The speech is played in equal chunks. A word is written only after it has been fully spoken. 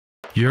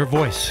Your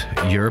voice,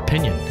 your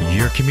opinion,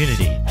 your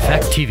community.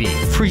 Fact TV,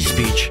 free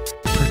speech,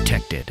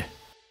 protected.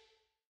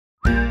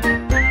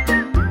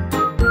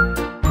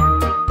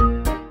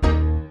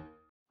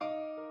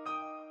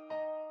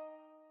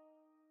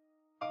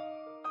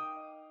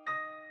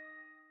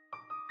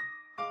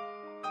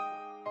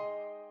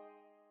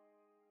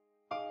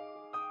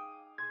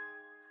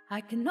 I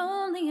can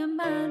only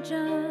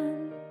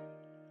imagine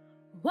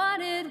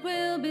what it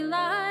will be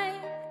like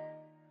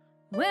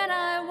when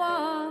I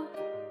walk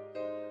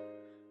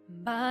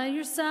by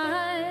your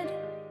side.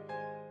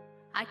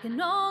 I can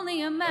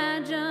only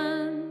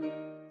imagine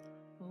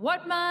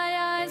what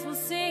my eyes will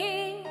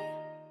see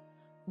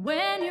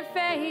when your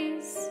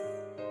face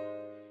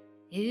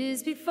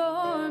is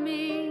before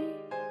me.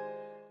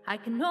 I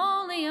can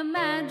only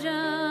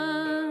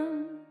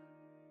imagine.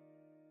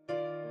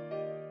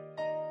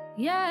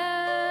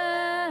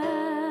 Yeah.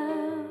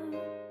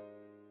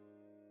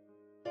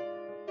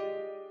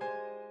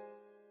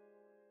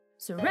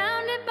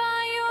 Surrounded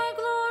by your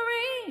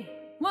glory,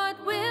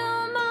 what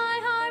will my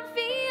heart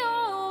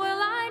feel?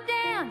 Will I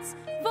dance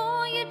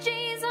for you,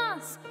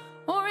 Jesus,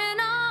 or in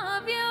awe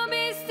of you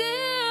be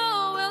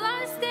still? Will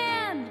I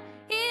stand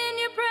in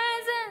your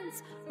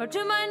presence, or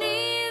to my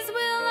knees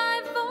will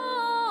I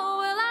fall?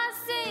 Will I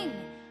sing?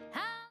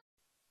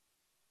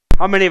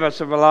 How many of us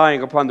are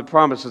relying upon the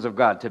promises of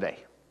God today?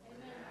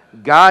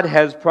 God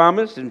has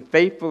promised, and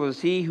faithful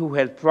is He who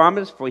has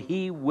promised, for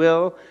He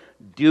will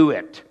do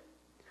it.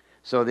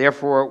 So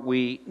therefore,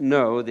 we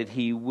know that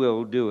He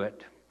will do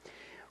it.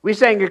 We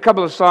sang a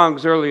couple of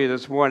songs earlier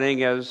this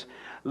morning as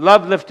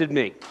Love Lifted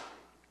Me.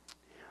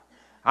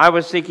 I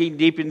was sinking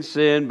deep in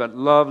sin, but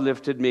love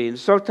lifted me. And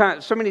so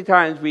many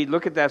times we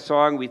look at that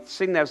song, we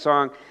sing that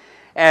song,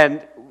 and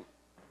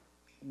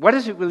what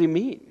does it really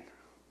mean?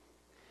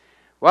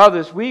 Well,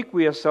 this week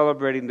we are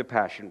celebrating the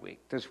Passion Week.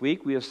 This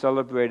week we are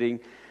celebrating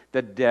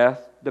the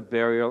death, the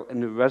burial,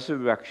 and the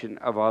resurrection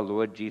of our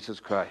Lord Jesus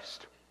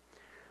Christ.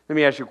 Let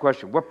me ask you a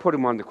question. What put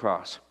Him on the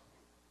cross?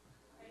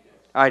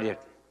 I did.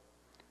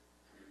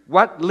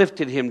 What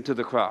lifted Him to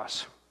the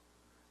cross?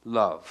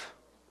 Love.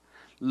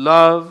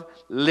 Love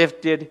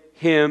lifted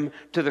Him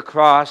to the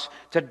cross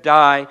to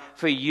die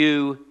for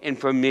you and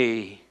for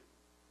me.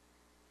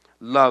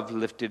 Love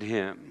lifted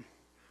Him.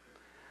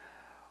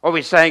 Or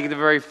we sang in the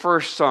very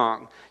first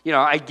song,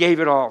 I gave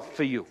it all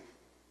for you.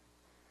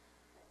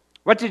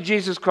 What did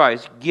Jesus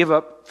Christ give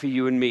up for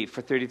you and me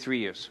for 33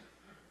 years?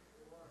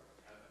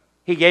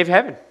 He gave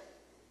heaven.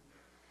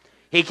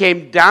 He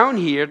came down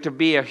here to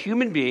be a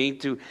human being,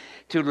 to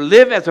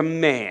live as a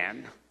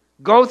man,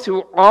 go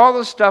through all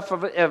the stuff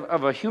of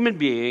a human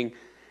being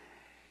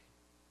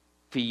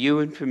for you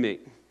and for me.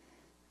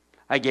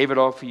 I gave it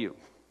all for you.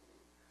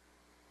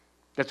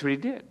 That's what He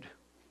did.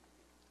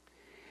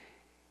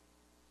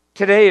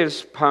 Today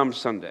is Palm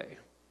Sunday.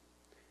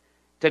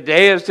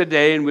 Today is the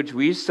day in which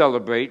we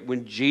celebrate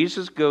when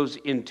Jesus goes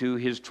into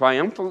His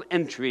triumphal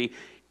entry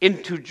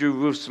into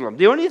Jerusalem.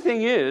 The only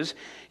thing is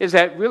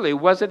that really,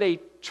 was it a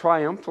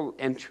triumphal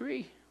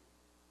entry?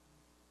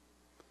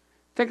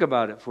 Think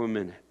about it for a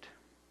minute.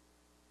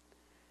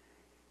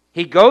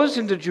 He goes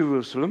into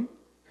Jerusalem.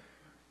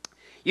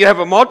 You have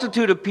a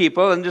multitude of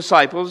people and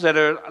disciples that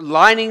are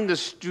lining the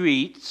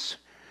streets,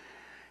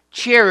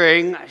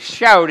 cheering,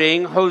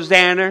 shouting,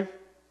 Hosanna,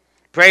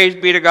 praise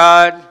be to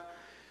God,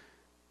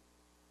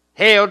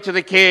 hail to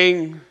the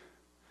King,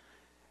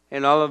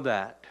 and all of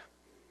that.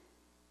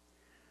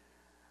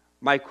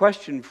 My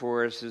question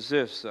for us is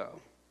this,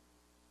 though.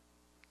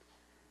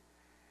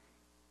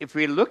 If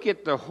we look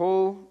at the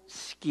whole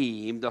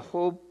scheme, the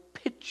whole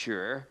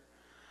picture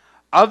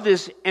of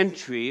this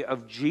entry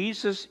of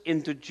Jesus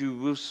into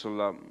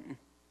Jerusalem,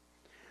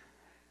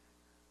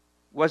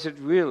 was it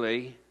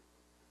really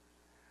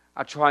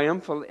a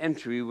triumphal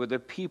entry where the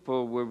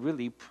people were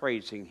really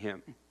praising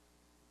Him?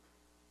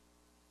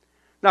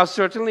 Now,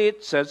 certainly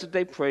it says that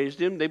they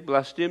praised Him, they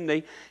blessed Him,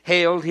 they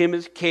hailed Him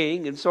as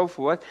King, and so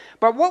forth.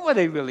 But what were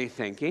they really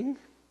thinking?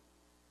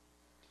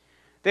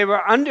 They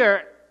were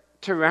under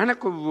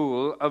tyrannical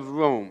rule of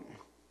Rome.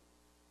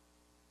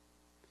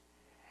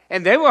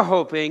 And they were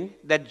hoping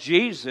that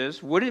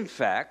Jesus would, in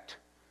fact,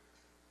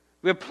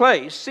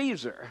 replace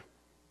Caesar,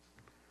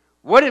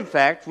 would, in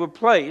fact,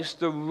 replace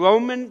the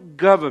Roman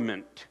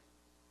government.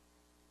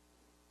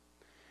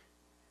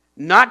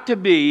 Not to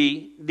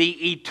be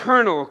the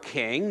eternal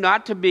king,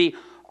 not to be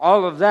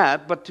all of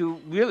that, but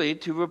to really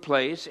to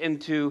replace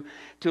and to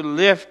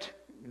lift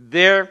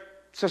their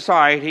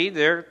society,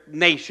 their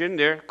nation,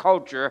 their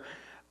culture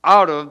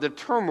out of the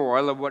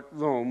turmoil of what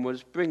Rome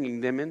was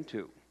bringing them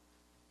into.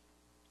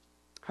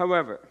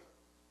 However,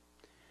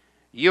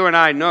 you and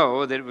I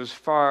know that it was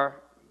far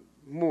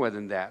more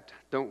than that,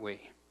 don't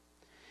we?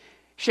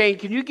 Shane,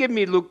 can you give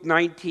me Luke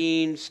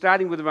 19,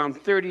 starting with around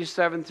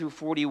 37 through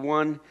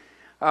 41?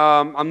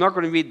 I'm not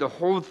going to read the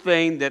whole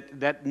thing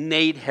that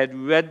Nate had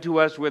read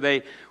to us, where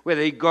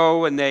they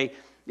go and they,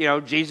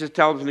 Jesus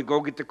tells them to go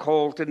get the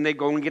colt, and they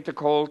go and get the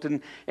colt,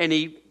 and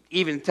He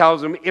even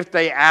tells them, if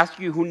they ask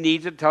you who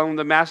needs it, tell them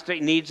the master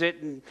needs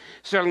it. And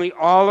certainly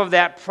all of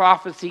that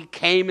prophecy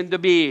came into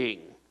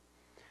being.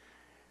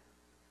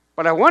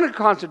 But I want to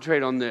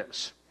concentrate on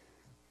this.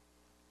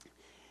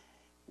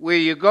 Where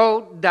you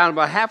go down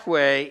about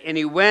halfway, and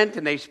he went,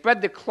 and they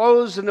spread the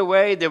clothes in the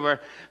way. They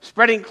were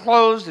spreading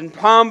clothes and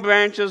palm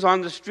branches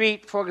on the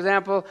street, for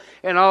example,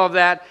 and all of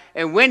that.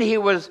 And when he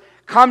was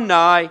come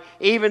nigh,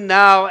 even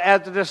now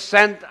at the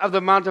descent of the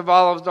Mount of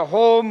Olives, the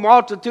whole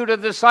multitude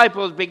of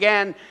disciples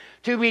began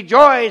to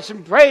rejoice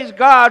and praise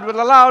God with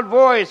a loud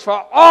voice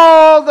for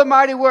all the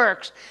mighty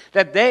works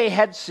that they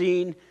had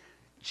seen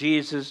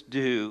Jesus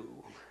do.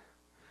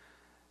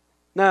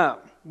 Now,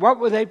 what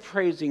were they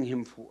praising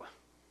him for?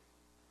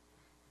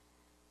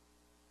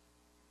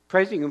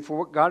 Praising him for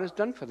what God has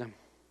done for them.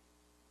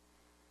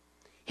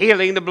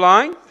 Healing the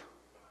blind,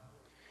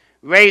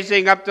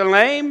 raising up the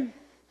lame,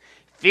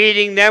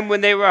 feeding them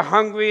when they were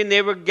hungry and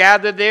they were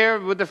gathered there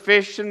with the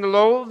fish and the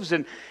loaves,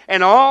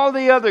 and all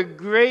the other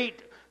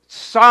great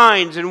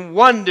signs and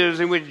wonders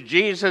in which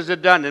Jesus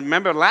had done. And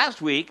remember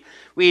last week,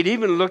 we had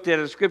even looked at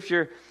a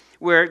scripture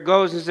where it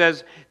goes and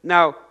says,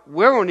 now,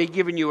 we're only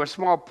giving you a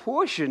small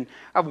portion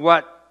of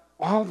what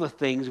all the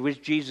things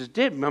which Jesus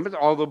did. Remember,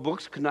 all the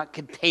books could not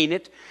contain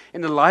it,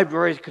 and the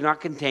libraries could not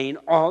contain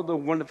all the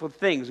wonderful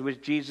things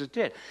which Jesus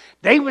did.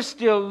 They were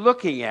still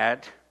looking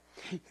at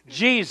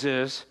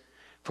Jesus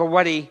for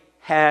what he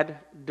had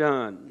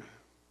done.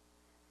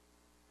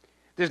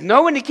 There's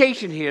no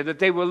indication here that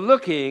they were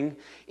looking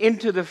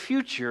into the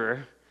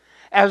future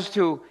as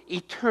to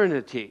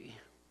eternity.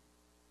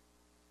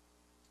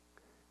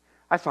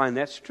 I find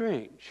that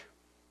strange.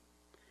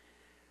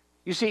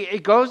 You see,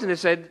 it goes and it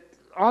said,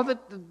 all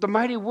the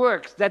mighty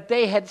works that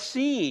they had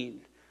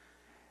seen.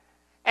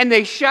 And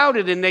they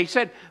shouted and they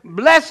said,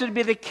 blessed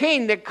be the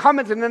King that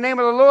cometh in the name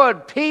of the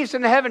Lord, peace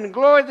in heaven,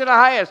 glory to the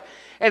highest.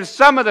 And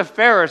some of the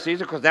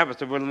Pharisees, of course that was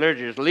the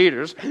religious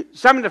leaders,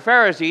 some of the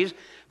Pharisees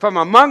from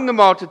among the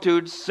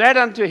multitude said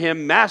unto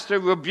him, Master,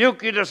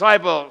 rebuke your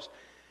disciples.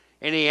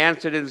 And he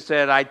answered and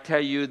said, I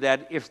tell you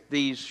that if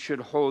these should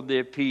hold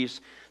their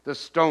peace, the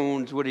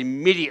stones would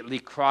immediately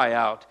cry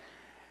out.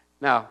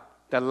 Now,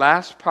 the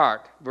last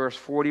part, verse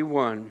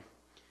 41,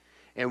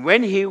 and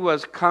when he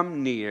was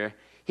come near,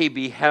 he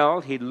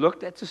beheld, he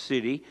looked at the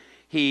city,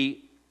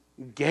 he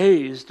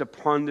gazed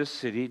upon the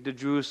city, the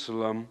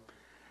Jerusalem,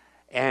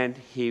 and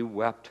he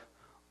wept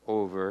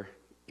over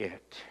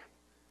it.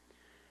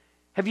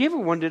 Have you ever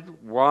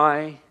wondered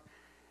why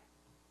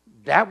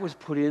that was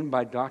put in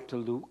by Dr.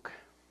 Luke?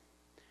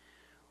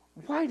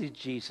 Why did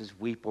Jesus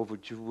weep over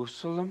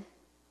Jerusalem?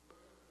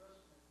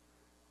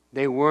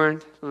 They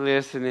weren't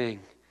listening.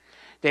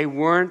 They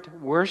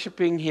weren't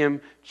worshiping him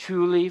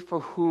truly for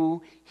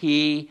who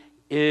he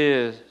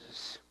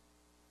is.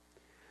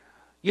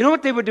 You know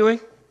what they were doing?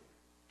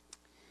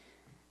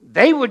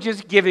 They were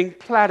just giving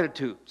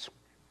platitudes.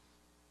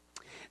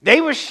 They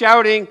were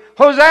shouting,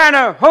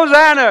 Hosanna,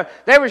 Hosanna.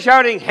 They were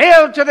shouting,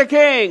 Hail to the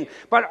King.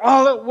 But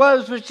all it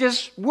was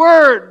just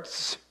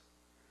words.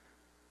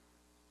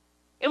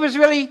 It was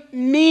really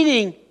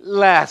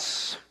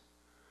meaningless.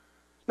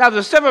 Now,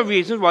 there's several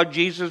reasons why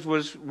Jesus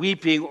was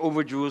weeping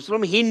over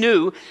Jerusalem. He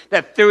knew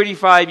that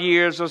 35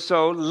 years or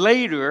so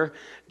later,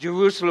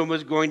 Jerusalem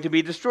was going to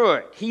be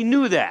destroyed. He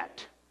knew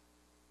that.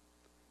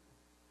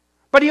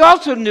 But he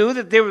also knew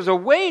that there was a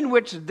way in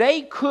which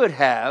they could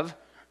have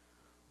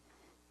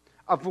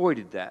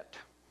avoided that.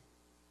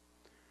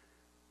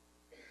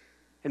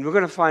 And we're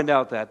going to find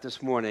out that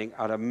this morning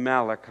out of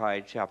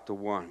Malachi chapter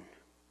 1.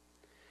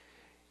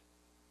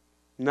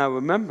 Now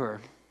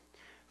remember,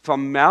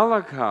 from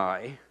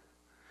Malachi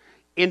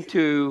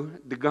into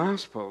the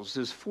Gospels,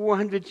 there's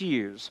 400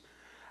 years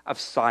of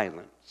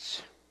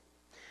silence.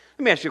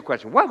 Let me ask you a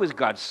question. Why was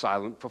God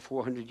silent for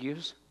 400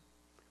 years?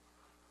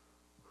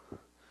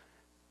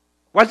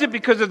 Was it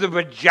because of the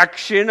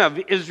rejection of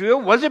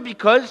Israel? Was it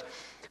because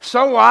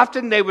so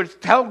often they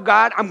would tell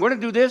God, I'm going to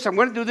do this, I'm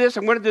going to do this,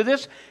 I'm going to do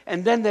this,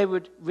 and then they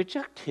would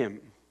reject him?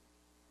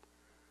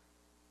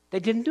 They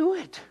didn't do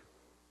it.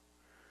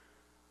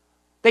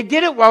 They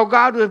did it while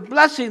God was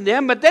blessing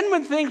them, but then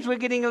when things were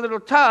getting a little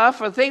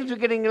tough, or things were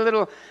getting a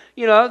little,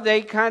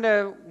 they kind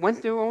of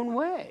went their own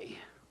way.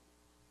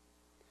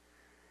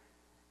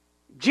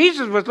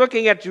 Jesus was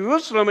looking at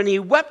Jerusalem, and he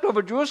wept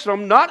over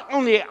Jerusalem, not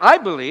only, I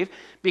believe,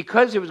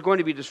 because it was going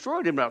to be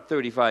destroyed in about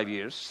 35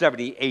 years,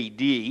 70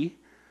 A.D.,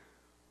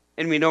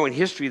 and we know in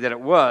history that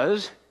it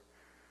was,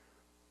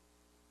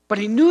 but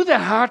he knew the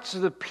hearts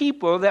of the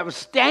people that were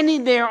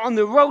standing there on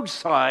the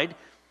roadside,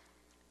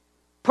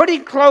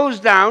 putting clothes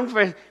down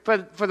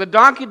for the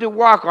donkey to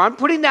walk on,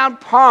 putting down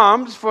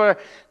palms for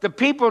the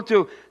people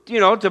to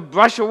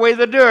brush away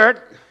the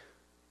dirt.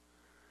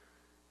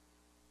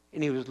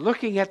 And he was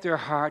looking at their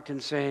heart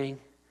and saying,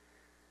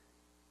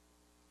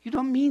 you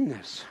don't mean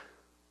this.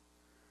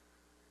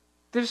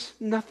 There's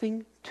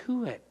nothing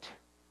to it.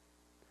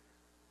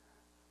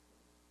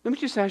 Let me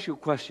just ask you a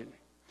question.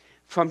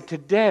 From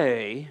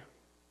today,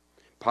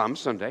 Palm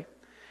Sunday,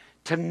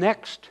 to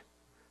next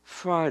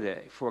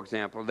Friday, for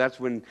example, that's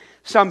when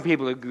some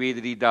people agree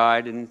that he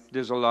died, and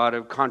there's a lot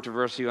of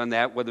controversy on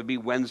that, whether it be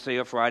Wednesday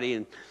or Friday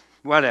and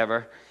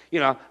whatever.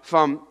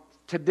 From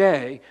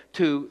today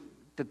to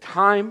the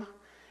time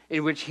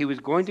in which he was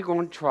going to go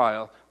on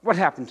trial, what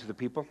happened to the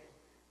people?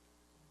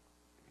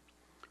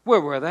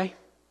 Where were they?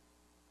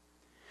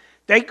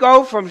 They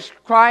go from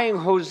crying,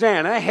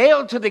 Hosanna,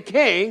 hail to the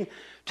king,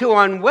 to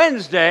on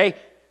Wednesday,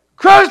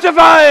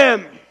 crucify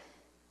him!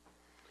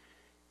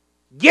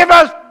 Give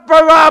us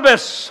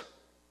Barabbas!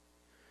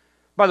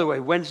 By the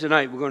way, Wednesday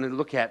night we're going to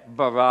look at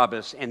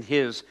Barabbas and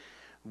his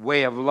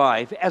way of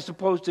life as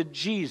opposed to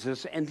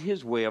Jesus and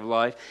his way of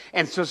life.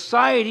 And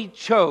society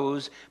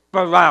chose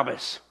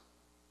Barabbas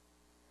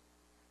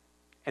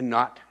and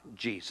not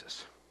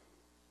Jesus.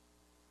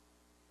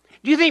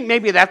 Do you think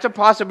maybe that's a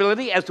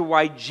possibility as to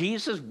why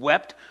Jesus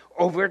wept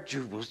over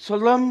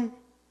Jerusalem?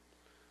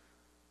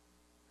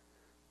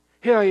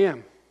 Here I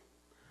am.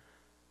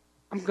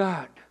 I'm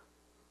God.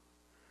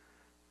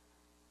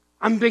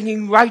 I'm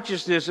bringing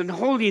righteousness and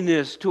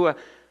holiness to a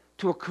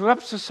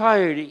corrupt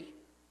society.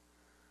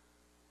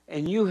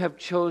 And you have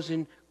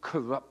chosen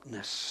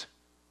corruptness,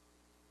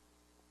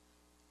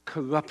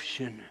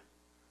 corruption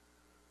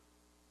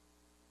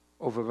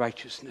over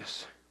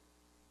righteousness.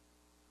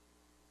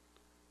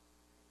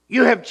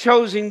 You have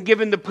chosen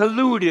given the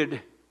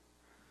polluted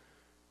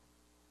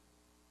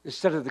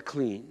instead of the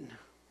clean.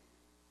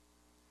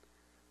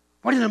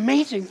 What an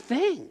amazing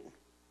thing.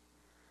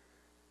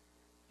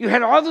 You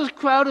had all those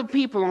crowd of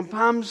people on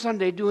Palm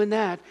Sunday doing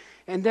that,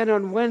 and then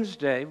on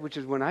Wednesday, which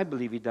is when I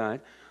believe he died,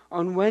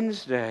 on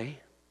Wednesday,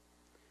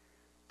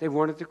 they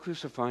wanted to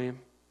crucify him.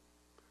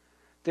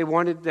 They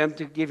wanted them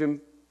to give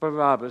him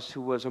Barabbas,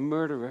 who was a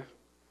murderer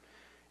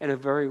and a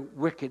very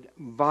wicked,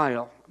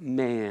 vile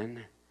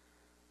man.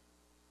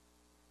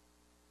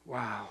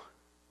 Wow.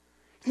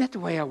 Isn't that the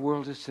way our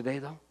world is today,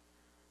 though?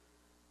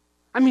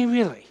 I mean,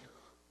 really.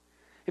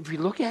 If you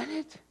look at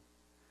it,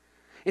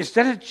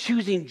 instead of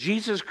choosing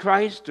Jesus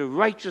Christ, the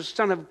righteous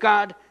Son of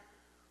God,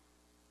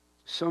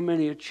 so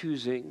many are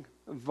choosing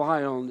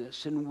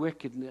vileness and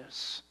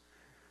wickedness.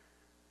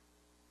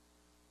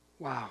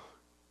 Wow.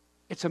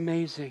 It's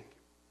amazing.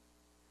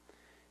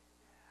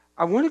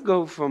 I want to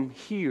go from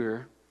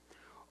here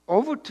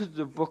over to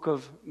the book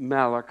of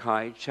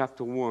Malachi,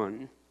 chapter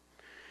 1,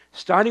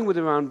 starting with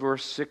around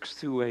verse 6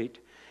 through 8,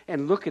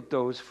 and look at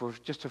those for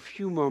just a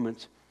few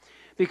moments.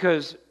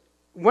 Because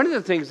one of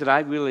the things that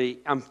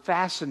I'm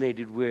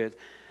fascinated with,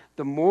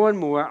 the more and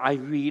more I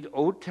read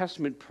Old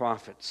Testament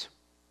prophets.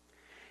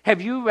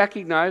 Have you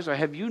recognized or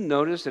have you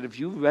noticed that if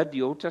you read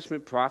the Old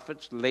Testament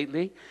prophets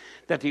lately,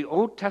 that the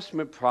Old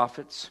Testament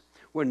prophets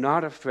were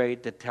not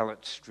afraid to tell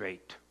it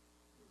straight?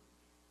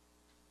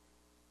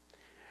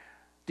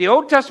 The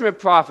Old Testament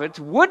prophets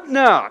would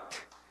not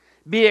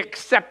be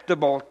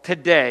acceptable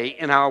today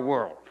in our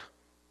world.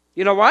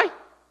 You know why?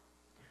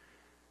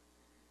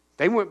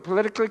 They weren't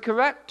politically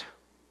correct.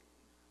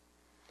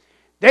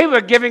 They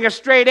were giving a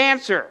straight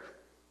answer.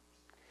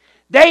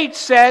 They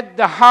said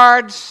the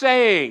hard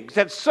sayings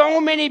that so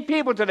many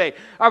people today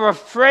are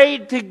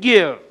afraid to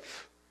give.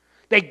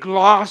 They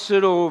gloss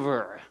it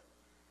over.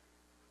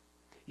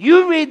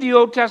 You read the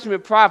Old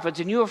Testament prophets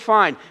and you'll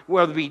find,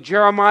 whether it be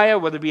Jeremiah,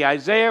 whether it be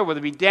Isaiah, whether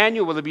it be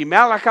Daniel, whether it be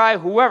Malachi,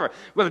 whoever,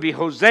 whether it be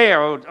Hosea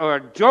or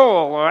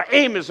Joel or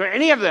Amos or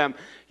any of them,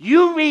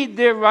 you read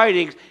their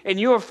writings and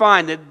you'll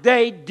find that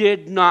they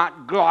did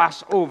not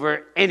gloss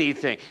over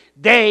anything.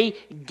 They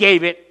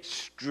gave it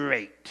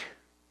straight.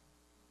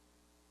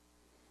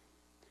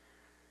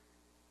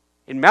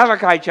 In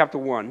Malachi chapter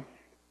 1,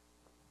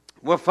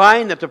 we'll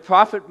find that the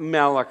prophet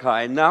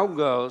Malachi now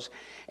goes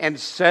and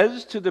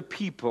says to the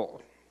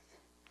people,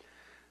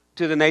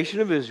 to the nation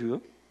of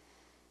Israel,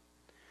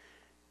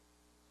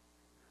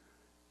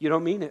 you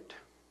don't mean it.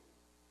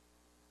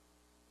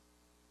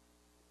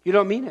 You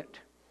don't mean it.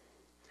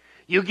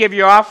 You give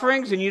your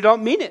offerings and you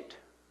don't mean it.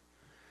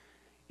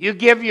 You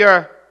give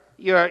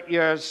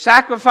your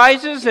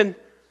sacrifices and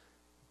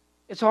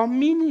it's all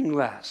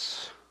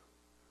meaningless.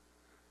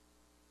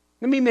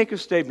 Let me make a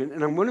statement,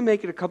 and I'm going to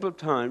make it a couple of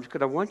times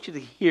because I want you to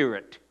hear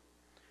it.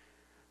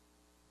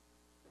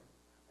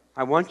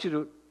 I want you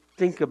to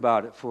think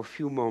about it for a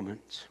few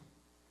moments.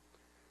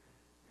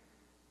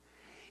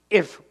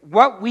 If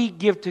what we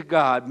give to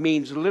God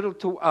means little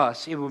to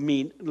us, it will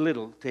mean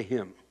little to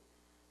Him.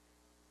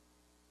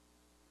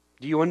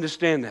 Do you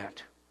understand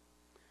that?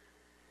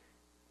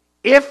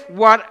 If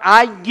what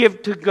I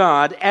give to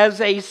God as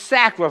a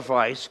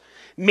sacrifice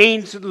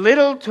means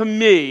little to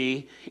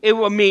me, it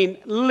will mean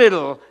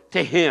little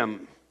to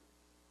Him.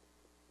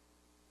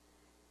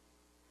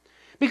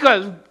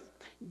 Because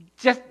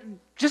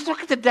just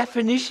look at the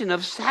definition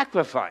of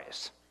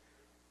sacrifice.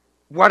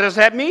 What does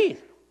that mean?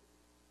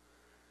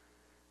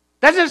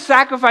 Doesn't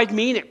sacrifice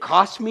mean it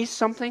costs me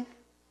something?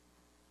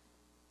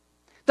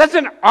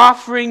 Doesn't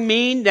offering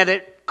mean that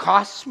it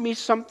costs me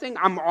something?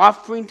 I'm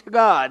offering to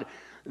God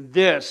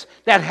this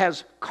that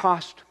has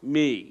cost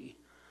me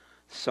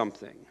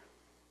something.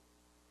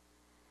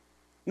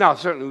 Now,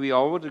 certainly we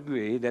all would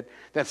agree that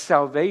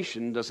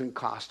salvation doesn't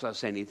cost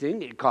us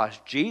anything. It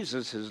cost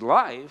Jesus his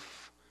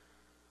life.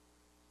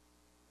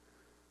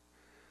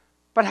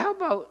 But how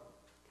about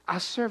our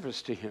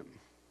service to him?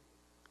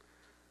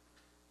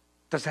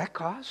 Does that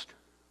cost?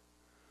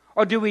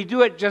 Or do we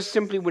do it just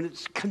simply when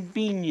it's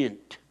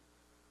convenient?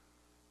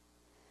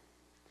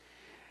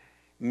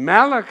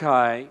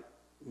 Malachi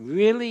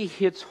really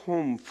hits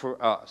home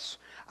for us,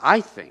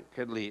 I think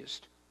at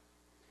least,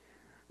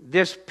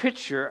 this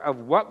picture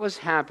of what was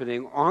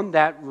happening on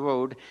that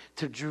road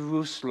to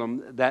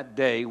Jerusalem that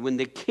day when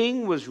the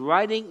king was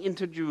riding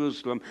into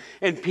Jerusalem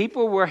and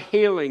people were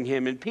hailing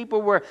him and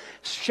people were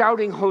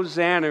shouting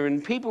Hosanna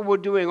and people were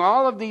doing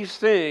all of these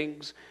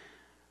things,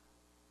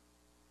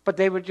 but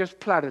they were just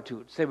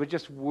platitudes. They were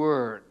just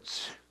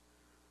words.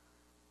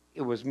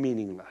 It was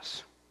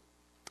meaningless.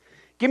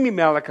 Give me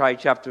Malachi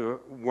chapter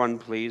 1,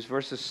 please,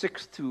 verses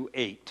 6 through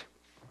 8.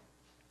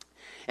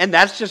 And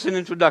that's just an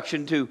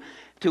introduction to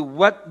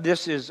what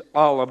this is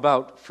all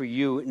about for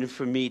you and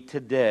for me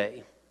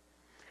today.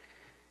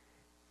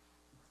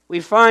 We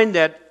find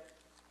that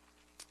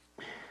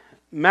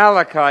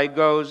Malachi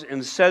goes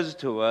and says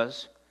to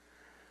us,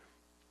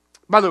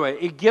 by the way,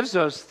 it gives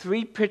us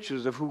 3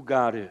 pictures of who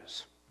God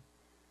is.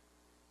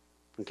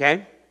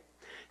 Okay?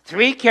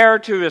 3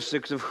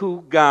 characteristics of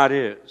who God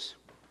is.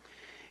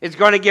 It's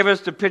going to give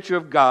us the picture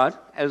of God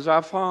as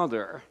our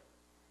Father.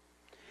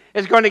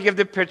 It's going to give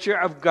the picture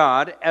of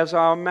God as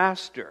our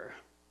Master.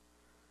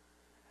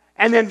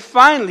 And then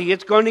finally,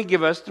 it's going to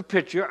give us the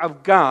picture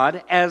of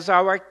God as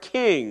our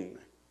King.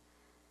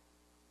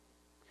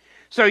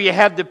 So you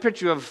have the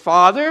picture of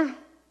Father,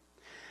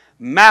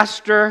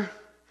 Master,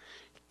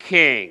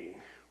 King.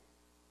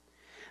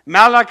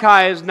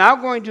 Malachi is now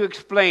going to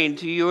explain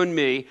to you and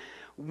me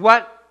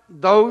what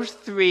those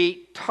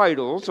 3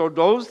 titles or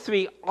those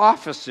 3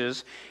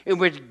 offices in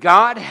which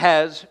God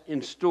has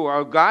in store,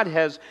 or God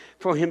has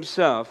for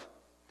himself,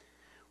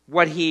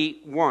 what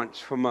he wants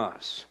from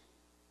us.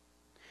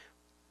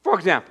 For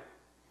example,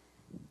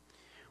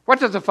 what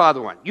does a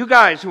father want? You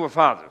guys who are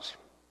fathers,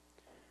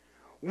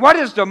 what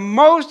is the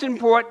most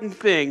important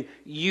thing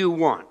you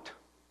want?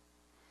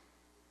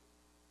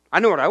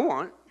 I know what I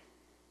want.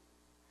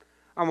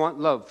 I want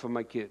love for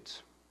my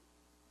kids.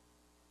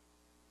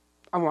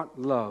 I want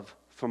love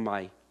for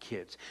my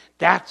kids.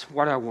 That's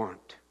what I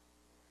want.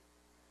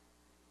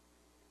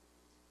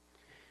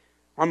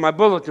 On my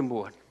bulletin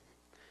board,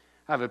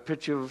 I have a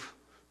picture of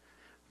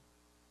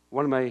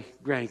one of my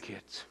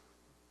grandkids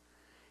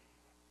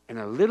and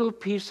a little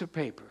piece of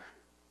paper.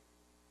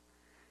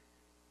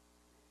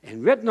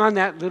 And written on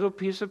that little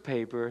piece of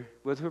paper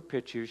with her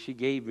picture, she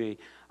gave me,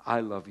 "I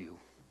love you."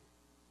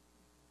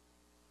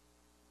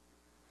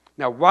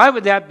 Now, why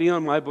would that be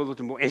on my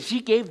bulletin board? And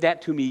she gave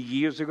that to me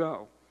years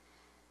ago.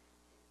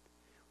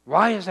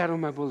 Why is that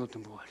on my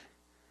bulletin board?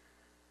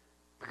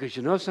 Because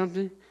you know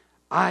something?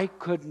 I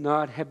could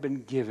not have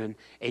been given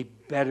a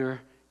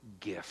better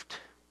gift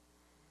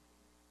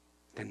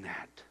than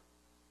that.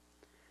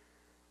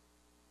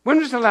 When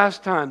was the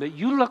last time that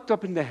you looked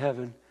up into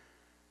heaven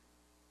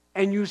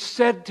and you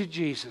said to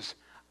Jesus,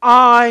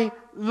 "I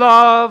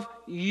love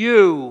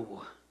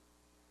you"?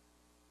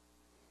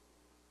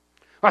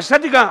 I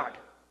said to God,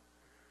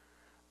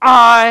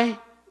 "I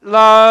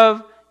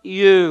love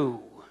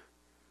you."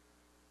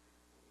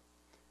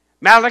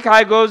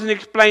 Malachi goes and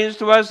explains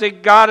to us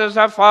that God as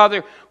our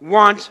Father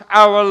wants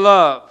our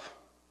love.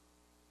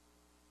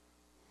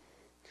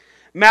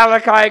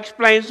 Malachi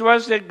explains to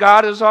us that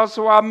God is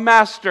also our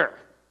Master.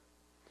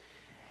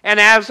 And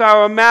as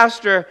our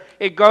Master,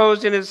 it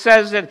goes and it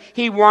says that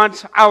he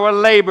wants our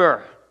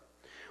labor.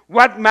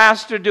 What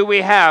master do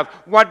we have?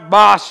 What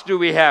boss do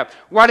we have?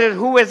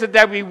 Who is it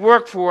that we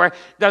work for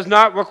does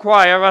not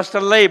require us to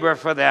labor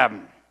for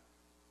them?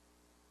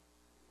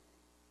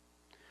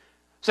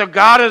 So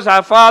God as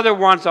our Father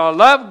wants our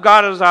love,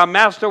 God as our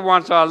Master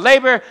wants our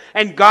labor,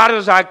 and God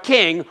as our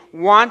King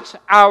wants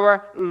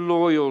our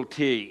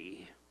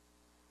loyalty.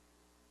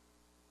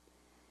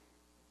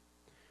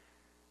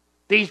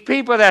 These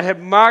people that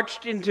had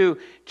marched into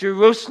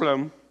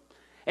Jerusalem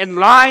and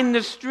lined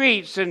the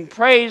streets and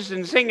praised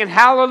and singing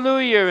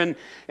hallelujah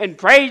and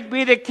praise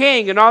be the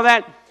King and all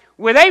that,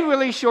 were they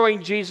really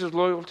showing Jesus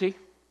loyalty?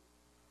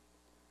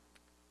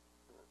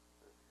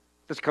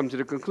 Let's come to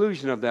the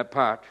conclusion of that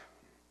part.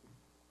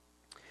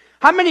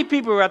 How many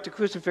people were at the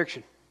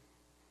crucifixion?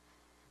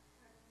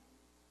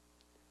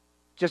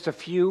 Just a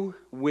few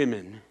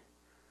women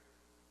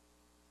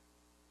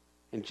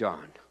and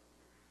John.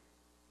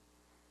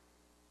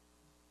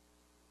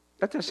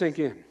 Let that sink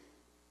in.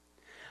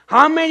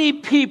 How many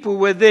people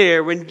were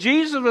there when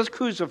Jesus was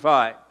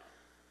crucified?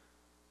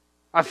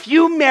 A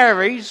few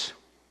Marys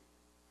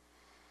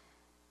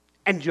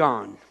and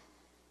John.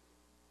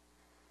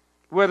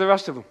 Where are the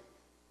rest of them?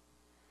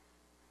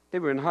 They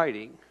were in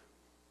hiding.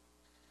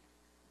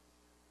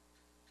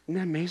 Isn't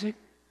that amazing?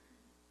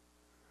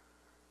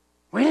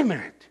 Wait a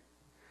minute.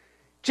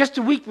 Just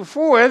a week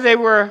before, they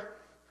were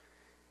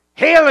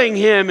hailing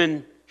him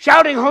and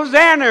shouting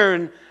Hosanna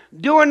and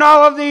doing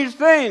all of these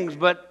things.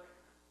 But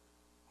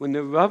when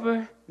the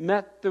rubber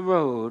met the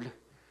road,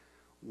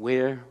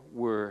 where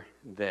were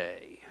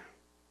they?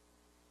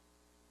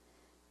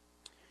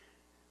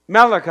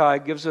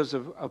 Malachi gives us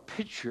a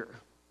picture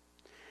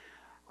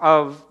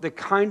of the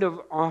kind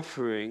of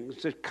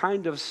offerings, the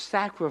kind of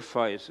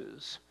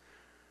sacrifices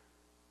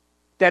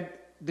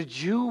that the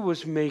Jew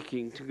was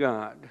making to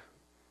God.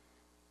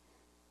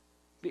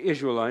 The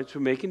Israelites were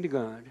making to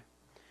God.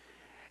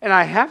 And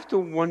I have to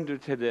wonder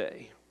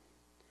today,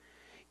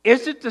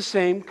 is it the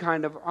same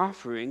kind of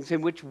offerings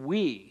in which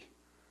we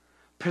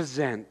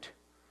present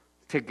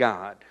to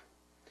God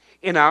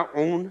in our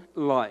own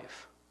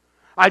life?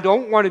 I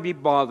don't want to be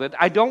bothered.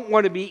 I don't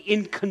want to be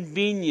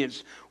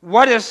inconvenienced.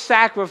 What does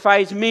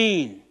sacrifice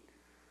mean?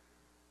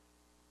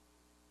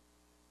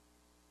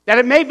 That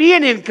it may be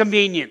an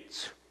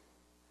inconvenience.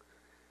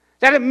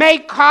 That it may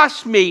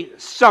cost me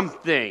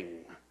something.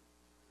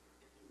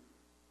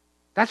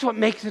 That's what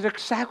makes it a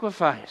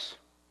sacrifice.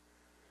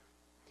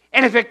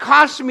 And if it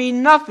costs me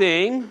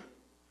nothing,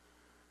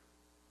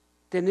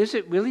 then is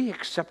it really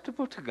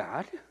acceptable to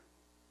God?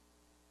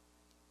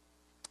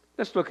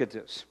 Let's look at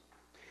this.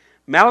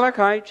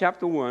 Malachi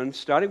chapter 1,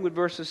 starting with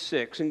verses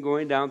 6 and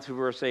going down through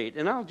verse 8.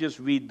 And I'll just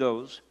read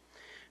those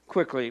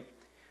quickly.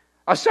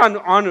 A son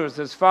honors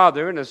his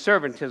father and a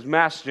servant his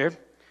master.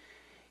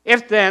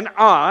 If then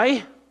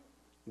I,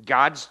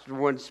 God's the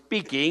one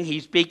speaking,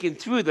 he's speaking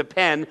through the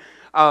pen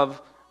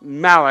of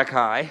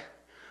Malachi,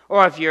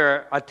 or if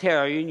you're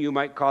Italian, you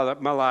might call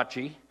it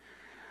Malachi.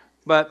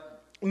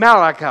 But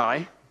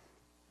Malachi,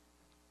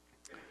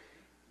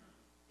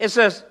 it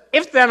says,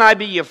 if then I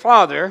be your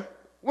father,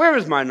 where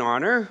is mine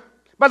honor?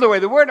 By the way,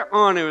 the word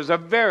honor is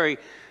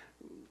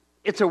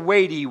it's a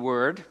weighty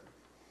word.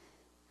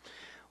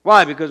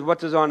 Why? Because what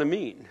does honor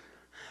mean?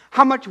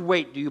 How much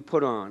weight do you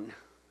put on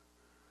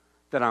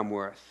that I'm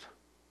worth?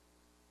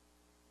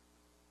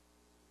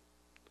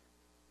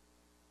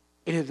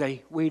 It is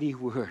a weighty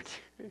word.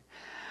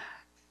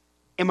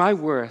 Am I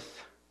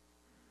worth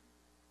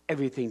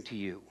everything to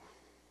you?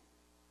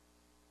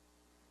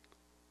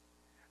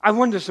 I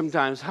wonder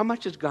sometimes, how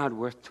much is God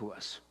worth to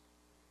us?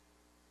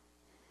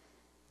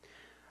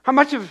 How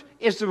much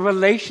is the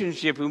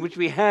relationship in which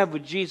we have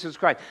with Jesus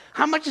Christ?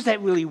 How much is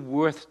that really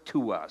worth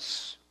to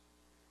us?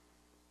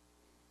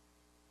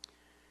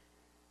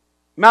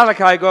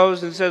 Malachi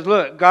goes and says,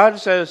 look, God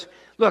says,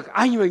 look,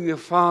 I am your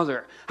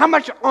father. How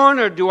much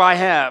honor do I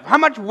have? How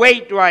much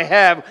weight do I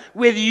have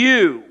with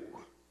you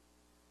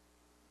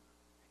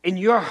in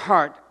your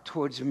heart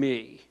towards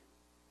me?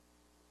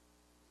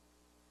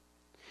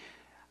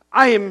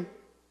 I am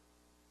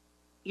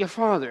your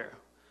father.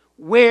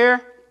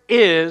 Where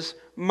is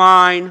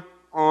mine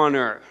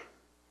honor?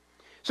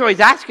 So he's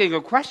asking a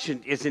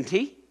question, isn't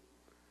he?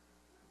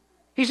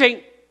 He's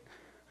saying,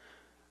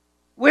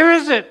 where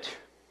is it?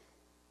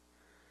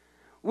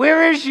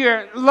 Where is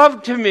your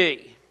love to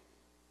me?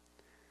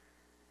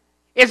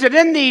 Is it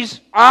in these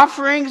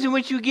offerings in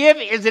which you give?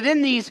 Is it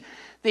in these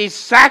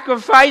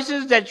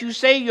sacrifices that you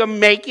say you're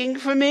making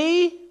for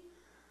me?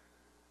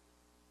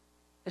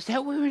 Is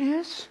that where it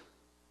is?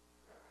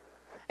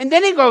 And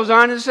then he goes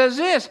on and says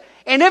this,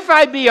 and if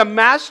I be a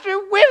master,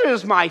 where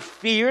is my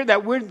fear?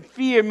 That word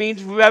fear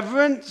means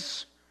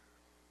reverence.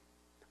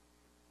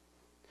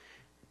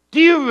 Do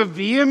you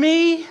revere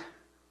me?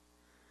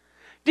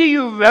 Do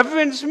you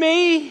reverence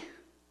me?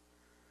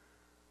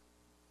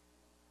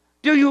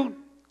 Do you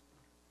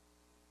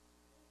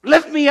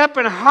lift me up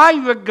in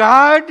high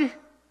regard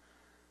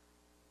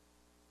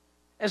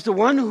as the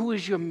one who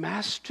is your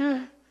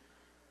master?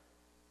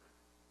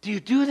 Do you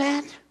do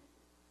that?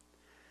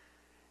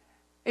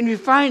 And we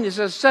find it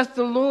says, saith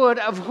the Lord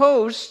of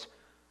hosts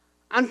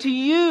unto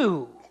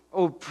you,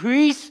 O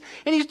priests.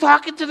 And he's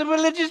talking to the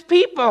religious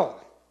people.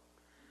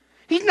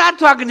 He's not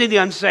talking to the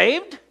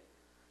unsaved.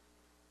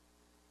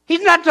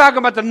 He's not talking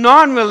about the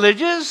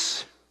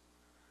non-religious.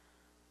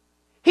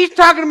 He's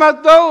talking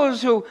about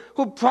those who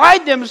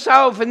pride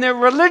themselves in their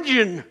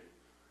religion.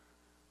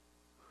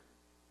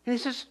 And he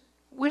says,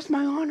 where's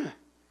my honor?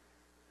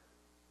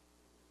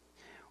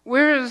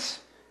 Where is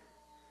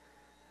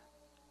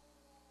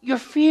your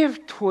fear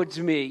towards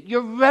me,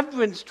 your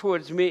reverence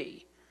towards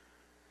me?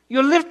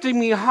 You're lifting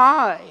me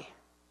high.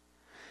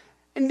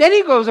 And then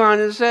he goes on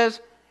and says,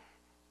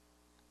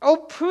 O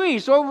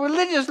priests, O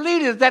religious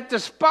leaders that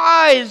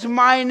despise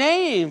my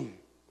name.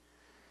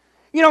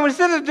 You know,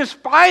 instead of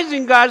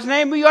despising God's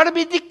name, we ought to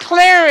be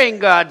declaring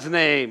God's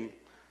name.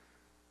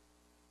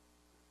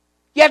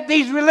 Yet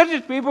these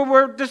religious people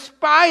were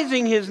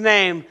despising his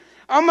name,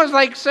 almost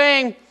like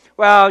saying,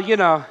 well, you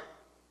know,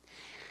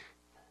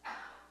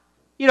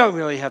 you don't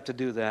really have to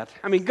do that.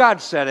 I mean,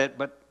 God said it,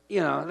 but,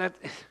 you know,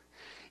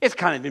 it's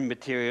kind of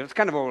immaterial. It's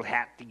kind of old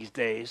hat these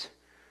days.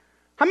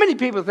 How many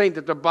people think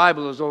that the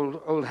Bible is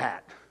old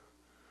hat?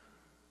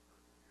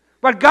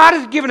 What God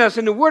has given us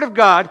in the Word of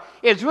God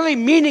is really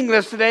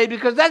meaningless today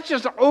because that's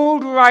just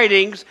old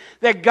writings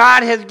that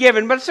God has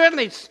given. But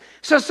certainly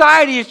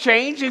society has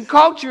changed and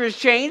culture has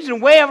changed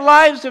and way of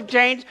lives have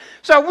changed.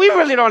 So we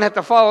really don't have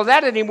to follow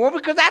that anymore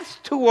because that's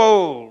too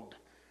old.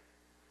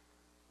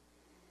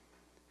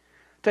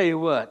 Tell you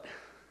what,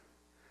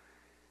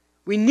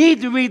 we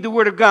need to read the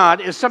Word of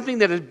God as something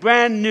that is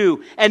brand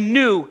new and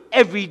new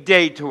every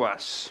day to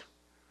us.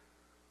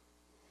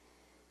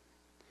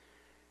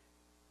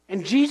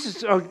 And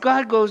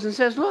God goes and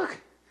says, look,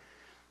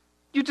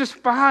 you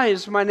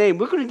despise my name.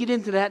 We're going to get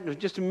into that in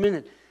just a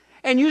minute.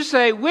 And you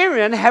say,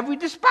 wherein have we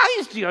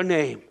despised your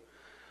name?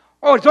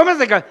 Oh, it's almost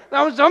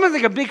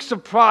like a big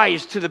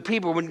surprise to the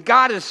people when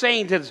God is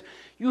saying to us,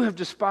 you have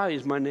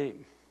despised my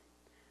name.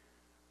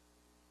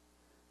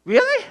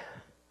 Really?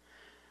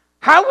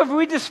 How have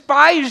we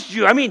despised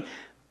you? I mean,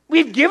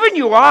 we've given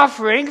you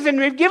offerings, and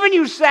we've given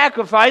you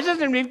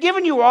sacrifices, and we've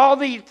given you all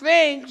these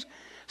things.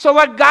 So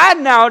what God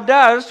now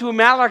does through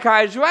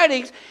Malachi's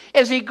writings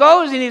is he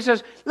goes and he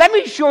says, let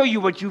me show you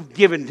what you've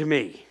given to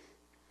me.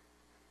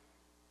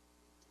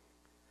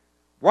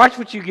 Watch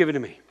what you've given to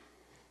me.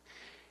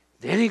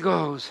 Then he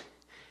goes,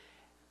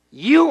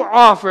 you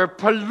offer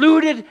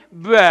polluted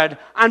bread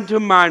unto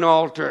mine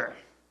altar.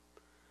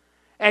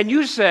 And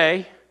you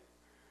say,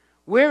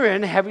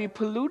 wherein have we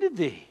polluted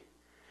thee?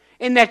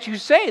 In that you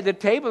say the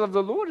table of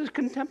the Lord is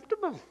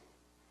contemptible.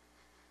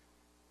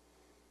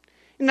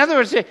 In other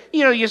words,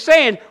 you're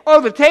saying, oh,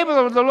 the table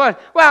of the Lord.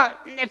 Well,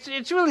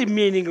 it's really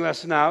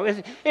meaningless now.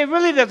 It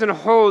really doesn't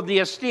hold the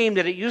esteem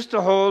that it used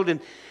to hold.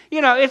 And,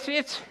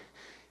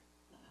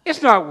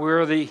 it's not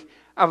worthy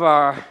of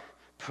our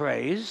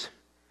praise.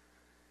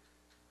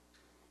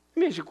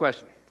 Let me ask you a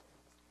question.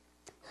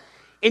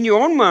 In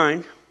your own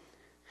mind,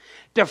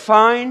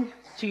 define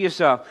to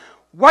yourself,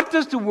 what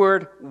does the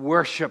word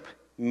worship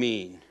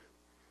mean?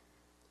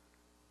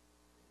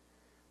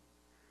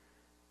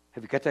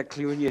 Have you got that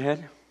clear in your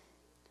head?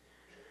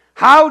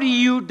 How do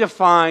you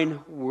define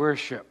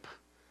worship?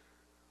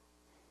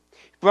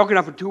 It's broken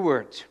up in two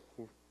words.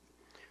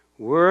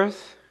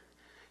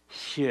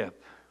 Worth-ship.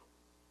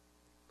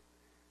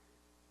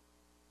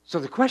 So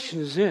the question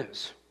is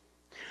this.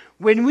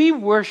 When we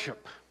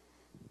worship,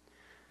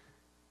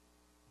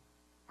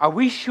 are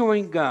we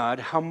showing God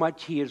how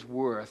much he is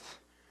worth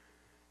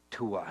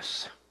to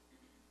us?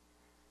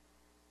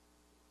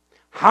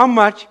 How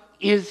much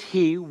is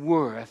he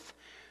worth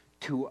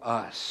to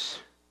us?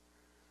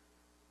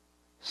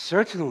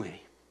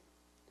 Certainly.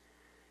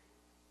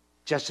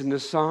 Just in the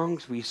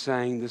songs we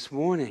sang this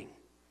morning,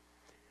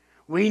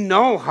 we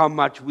know how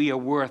much we are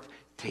worth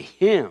to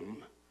him.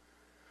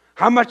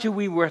 How much are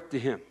we worth to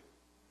him?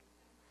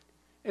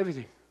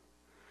 Everything.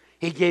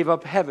 He gave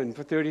up heaven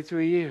for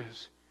 33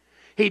 years.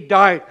 He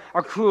died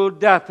a cruel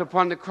death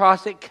upon the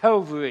cross at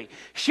Calvary,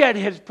 shed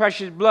his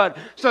precious blood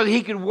so that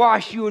he could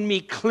wash you and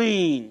me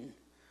clean,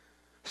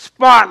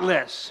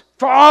 spotless,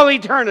 for all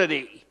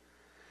eternity,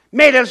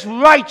 made us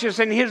righteous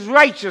in his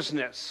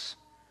righteousness.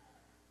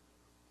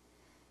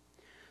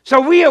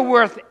 So we are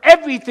worth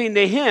everything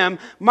to him.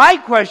 My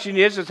question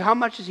is how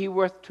much is he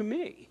worth to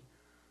me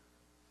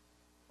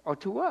or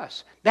to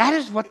us? That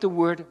is what the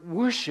word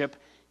worship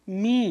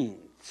means.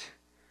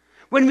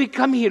 When we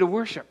come here to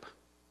worship,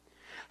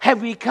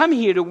 have we come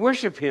here to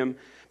worship him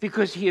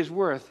because he is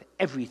worth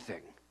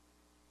everything?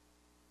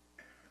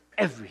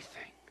 Everything.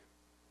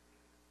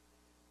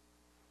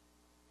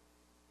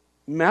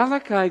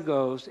 Malachi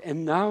goes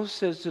and now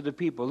says to the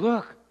people,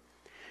 look,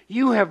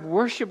 you have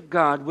worshiped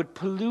God with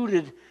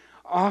polluted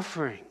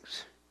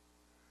offerings.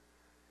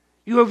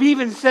 You have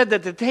even said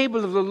that the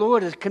table of the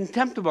Lord is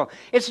contemptible.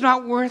 It's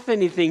not worth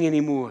anything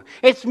anymore.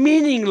 It's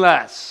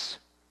meaningless.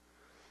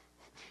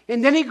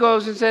 And then he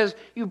goes and says,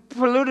 you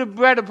polluted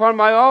bread upon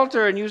my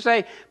altar, and you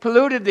say,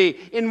 polluted thee.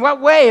 In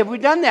what way have we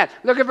done that?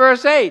 Look at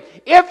verse 8.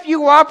 If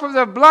you offer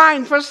the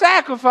blind for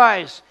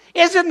sacrifice,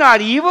 is it not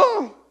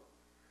evil?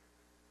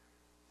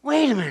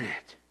 Wait a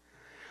minute.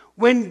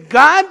 When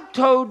God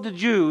told the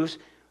Jews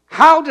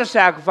how to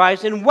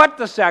sacrifice and what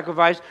to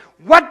sacrifice,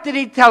 what did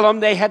he tell them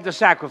they had to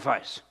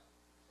sacrifice?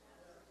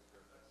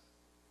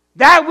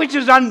 That which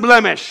is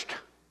unblemished.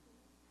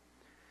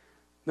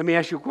 Let me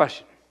ask you a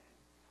question.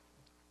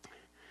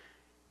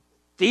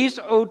 These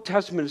Old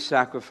Testament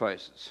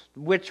sacrifices,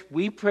 which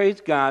we praise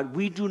God,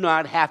 we do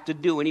not have to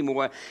do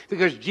anymore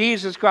because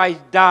Jesus Christ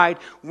died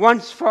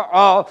once for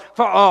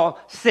all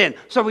sin.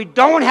 So we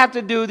don't have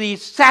to do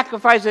these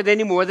sacrifices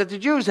anymore that the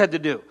Jews had to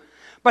do.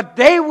 But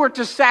they were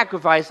to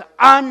sacrifice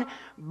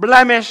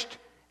unblemished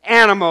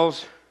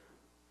animals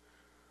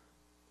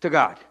to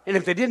God. And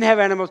if they didn't have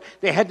animals,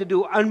 they had to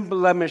do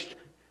unblemished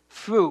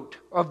fruit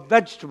or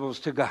vegetables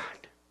to God.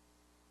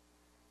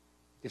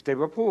 If they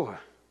were poor.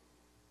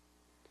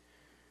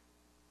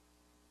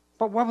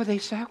 But what were they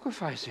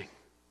sacrificing?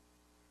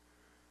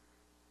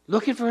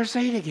 Look at verse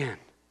 8 again.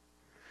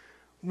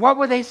 What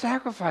were they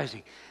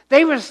sacrificing?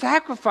 They were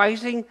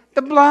sacrificing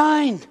the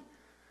blind.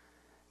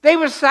 They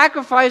were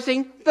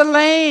sacrificing the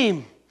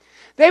lame.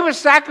 They were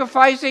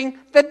sacrificing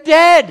the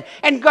dead.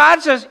 And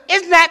God says,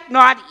 isn't that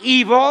not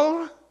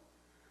evil?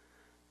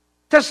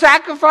 To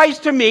sacrifice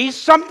to me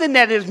something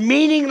that is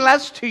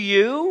meaningless to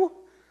you?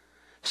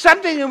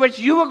 Something in which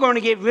you were going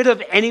to get rid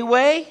of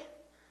anyway?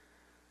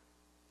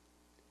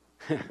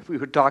 We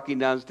were talking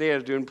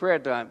downstairs during prayer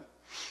time.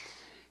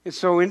 It's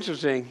so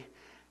interesting.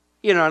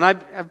 And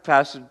I've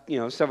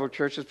pastored, several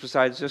churches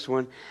besides this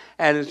one.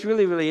 And it's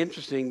really, really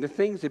interesting, the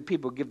things that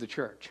people give the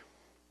church.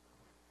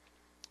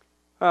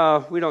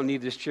 We don't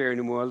need this chair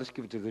anymore. Let's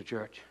give it to the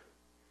church.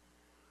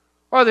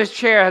 Oh, this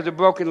chair has a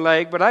broken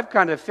leg, but I've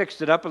kind of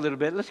fixed it up a little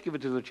bit. Let's give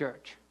it to the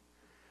church.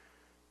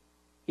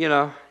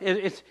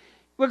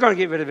 we're going to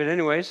get rid of it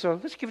anyway, so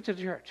let's give it to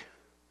the church.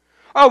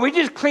 Oh, we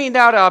just cleaned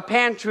out our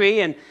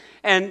pantry, and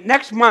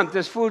next month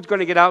this food's going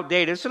to get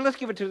outdated, so let's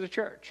give it to the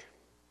church.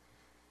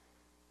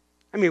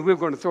 I mean, we're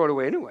going to throw it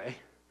away anyway.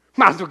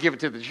 Might as well give it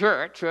to the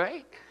church,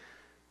 right?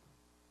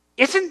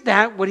 Isn't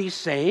that what he's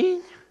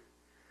saying?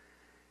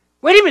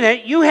 Wait a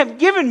minute, you have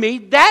given me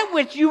that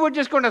which you were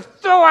just going to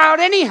throw out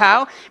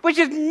anyhow, which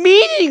is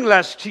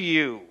meaningless to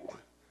you,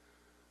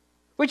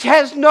 which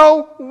has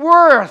no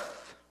worth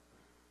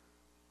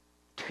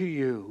to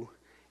you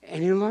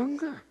any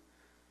longer.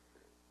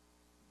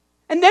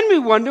 And then we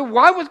wonder,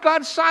 why was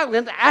God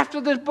silent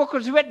after this book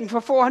was written for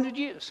 400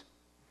 years?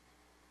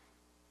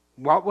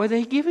 What were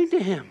they giving to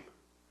him?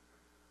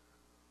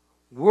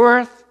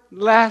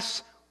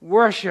 Worthless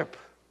worship.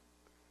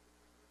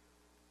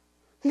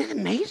 Isn't that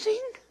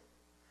amazing?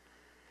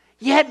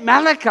 Yet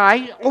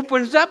Malachi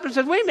opens up and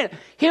says, wait a minute,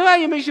 here I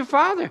am as your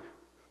father.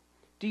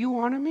 Do you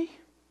honor me?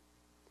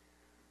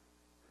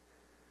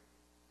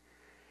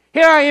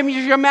 Here I am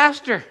as your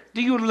master.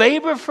 Do you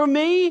labor for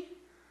me?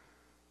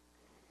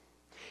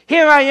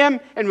 Here I am,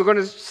 and we're going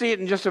to see it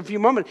in just a few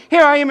moments.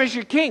 Here I am as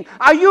your king.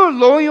 Are you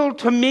loyal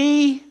to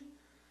me?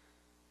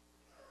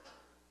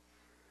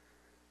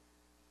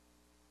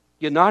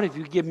 You're not if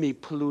you give me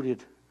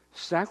polluted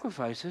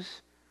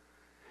sacrifices.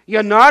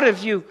 You're not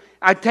if you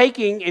are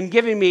taking and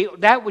giving me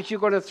that which you're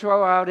going to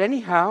throw out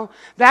anyhow,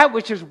 that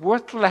which is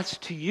worthless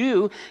to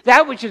you,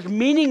 that which is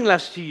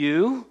meaningless to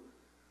you,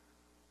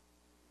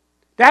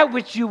 that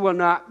which you will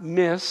not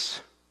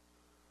miss.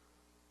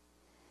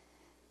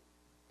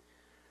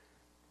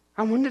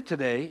 I wonder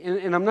today,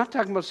 and I'm not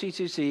talking about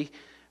CCC,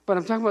 but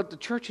I'm talking about the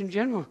church in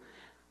general.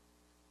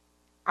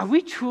 Are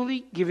we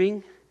truly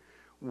giving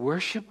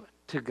worship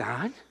to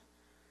God?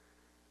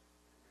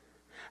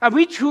 Are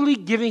we truly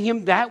giving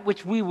him that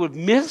which we would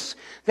miss,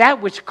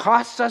 that which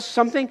costs us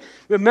something?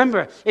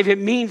 Remember, if it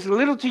means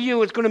little to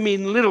you, it's going to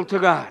mean little to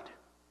God.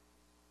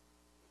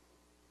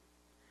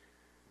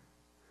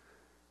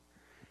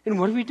 And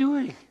what are we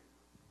doing?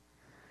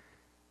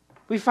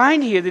 We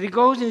find here that he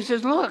goes and he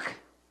says, look,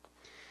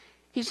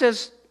 he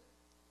says,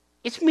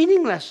 it's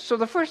meaningless. So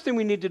the first thing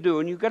we need to do,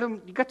 and you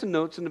got the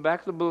notes in the back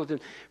of the bulletin,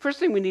 first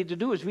thing we need to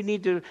do is we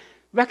need to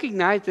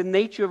recognize the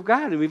nature of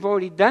God. And we've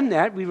already done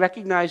that. We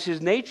recognize his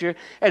nature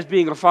as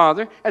being a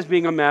father, as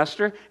being a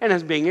master, and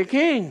as being a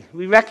king.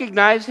 We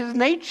recognize his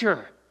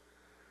nature.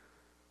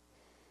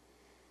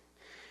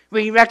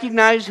 We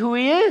recognize who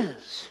he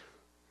is.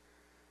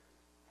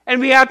 And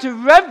we are to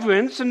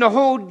reverence and to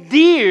hold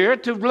dear,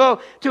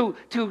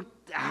 to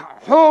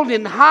hold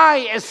in high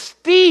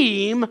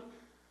esteem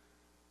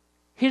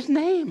his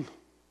name.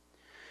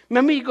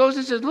 Remember, he goes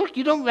and says, look,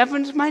 you don't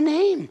reverence my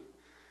name.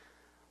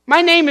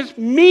 My name is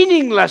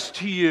meaningless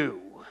to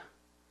you.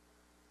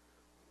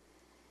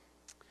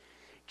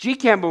 G.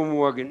 Campbell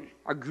Morgan,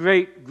 a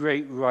great,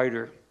 great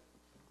writer,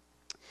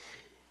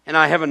 and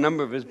I have a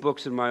number of his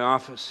books in my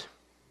office,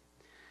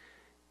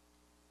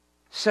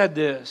 said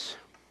this: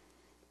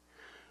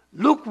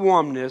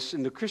 lukewarmness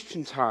in the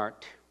Christian's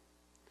heart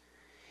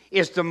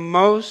is the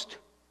most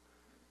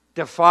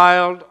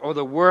defiled or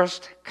the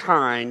worst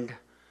kind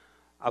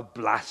of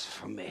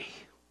blasphemy.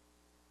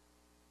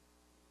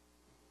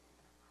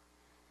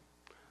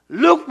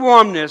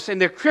 Lukewarmness in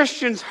the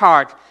Christian's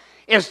heart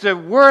is the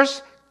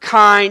worst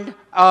kind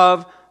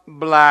of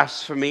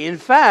blasphemy. In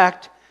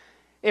fact,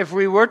 if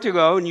we were to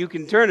go, and you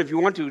can turn if you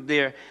want to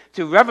there,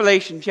 to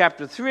Revelation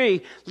chapter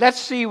 3, let's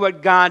see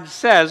what God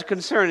says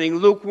concerning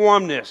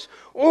lukewarmness,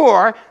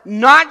 or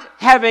not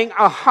having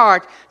a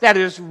heart that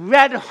is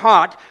red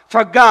hot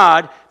for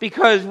God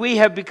because we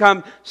have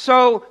become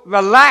so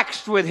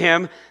relaxed with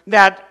him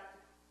that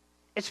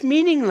it's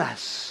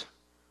meaningless.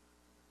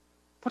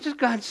 What does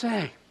God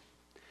say?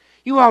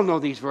 You all know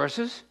these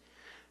verses.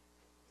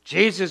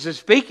 Jesus is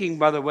speaking,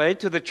 by the way,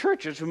 to the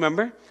churches,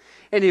 remember?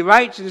 And he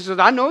writes and he says,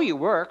 I know your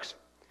works.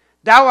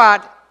 Thou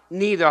art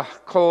neither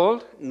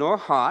cold nor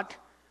hot.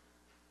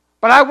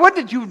 But I would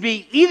that you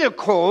be either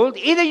cold,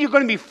 either you're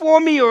going to be for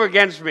me or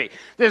against me.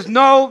 There's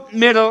no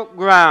middle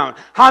ground.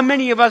 How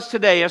many of us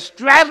today are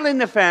straddling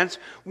the fence,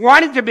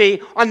 wanting to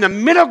be on the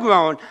middle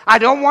ground? I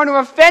don't want to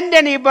offend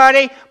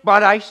anybody,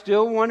 but I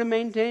still want to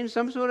maintain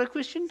some sort of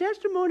Christian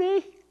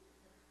testimony.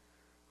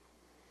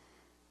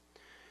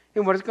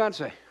 And what does God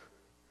say?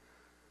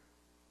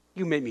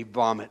 You make me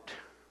vomit.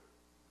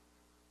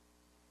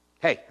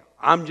 Hey,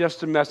 I'm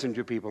just a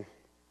messenger, people.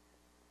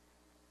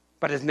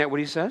 But isn't that what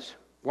he says?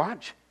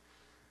 Watch.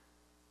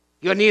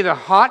 You're neither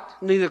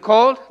hot, neither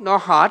cold, nor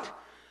hot.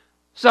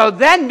 So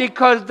then,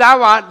 because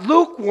thou art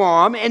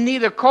lukewarm and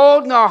neither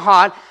cold nor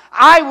hot,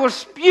 I will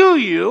spew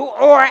you,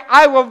 or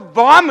I will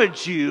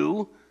vomit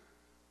you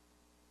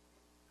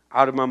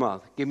out of my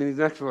mouth. Give me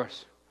the next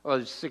verse.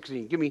 Oh,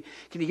 16. Can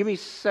you give me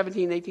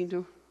 17, 18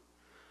 too?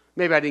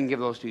 Maybe I didn't give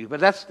those to you,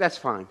 but that's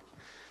fine.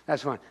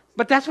 That's fine.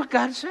 But that's what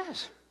God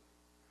says.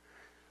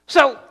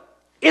 So,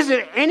 is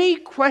there any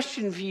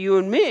question for you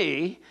and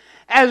me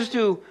as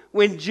to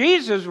when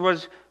Jesus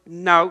was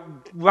now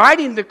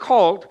riding the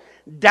colt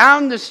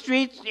down the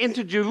streets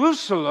into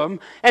Jerusalem,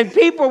 and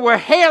people were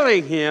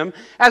hailing him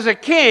as a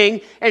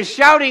king and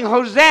shouting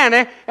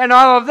Hosanna and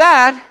all of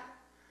that,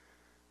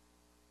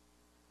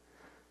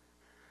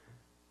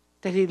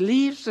 that he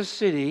leaves the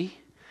city,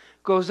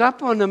 goes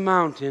up on the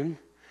mountain,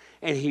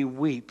 and he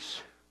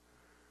weeps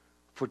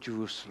for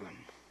Jerusalem.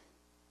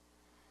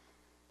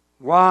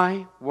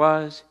 Why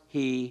was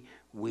he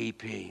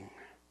weeping?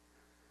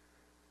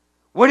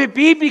 Would it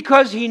be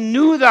because he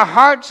knew the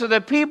hearts of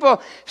the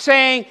people,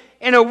 saying,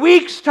 in a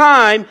week's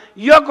time,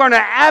 you're going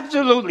to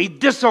absolutely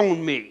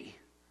disown me.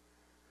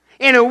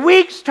 In a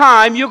week's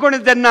time, you're going to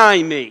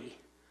deny me.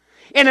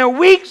 In a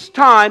week's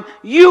time,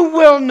 you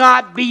will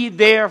not be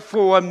there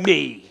for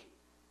me.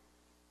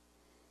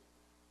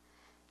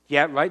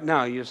 Yet right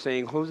now you're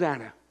saying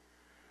Hosanna.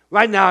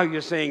 Right now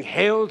you're saying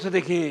Hail to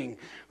the King.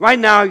 Right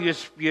now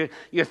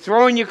you're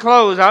throwing your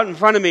clothes out in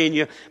front of me, and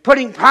you're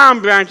putting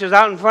palm branches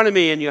out in front of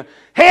me, and you're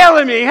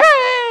hailing me,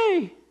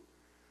 hey!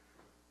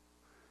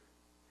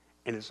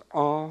 And it's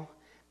all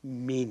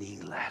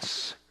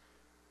meaningless.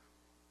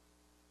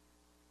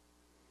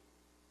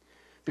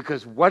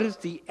 Because what is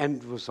the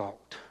end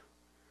result?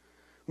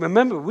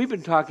 Remember, we've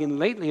been talking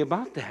lately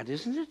about that,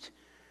 isn't it?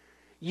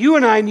 You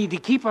and I need to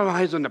keep our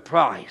eyes on the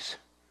prize.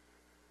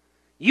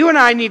 You and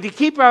I need to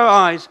keep our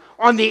eyes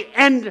on the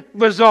end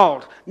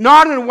result,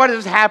 not on what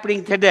is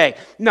happening today.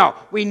 No,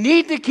 we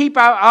need to keep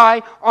our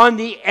eye on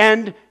the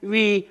end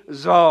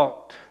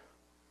result.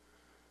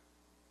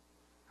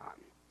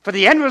 For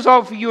the end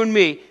result for you and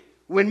me,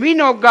 when we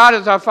know God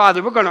is our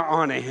Father, we're going to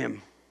honor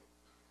Him.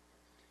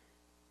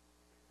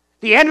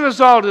 The end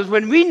result is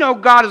when we know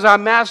God is our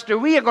Master,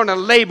 we are going to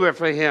labor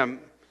for Him.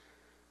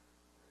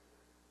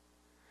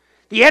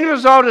 The end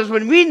result is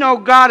when we know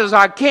God is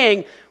our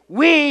King,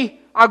 we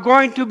are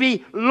going to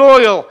be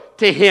loyal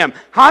to Him.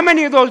 How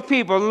many of those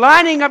people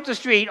lining up the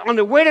street on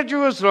the way to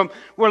Jerusalem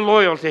were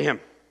loyal to Him?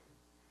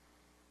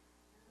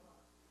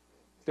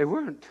 They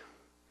weren't.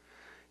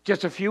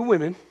 Just a few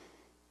women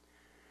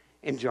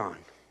and John.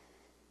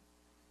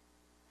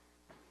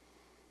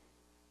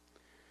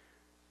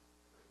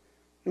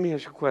 Let me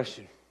ask you a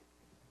question.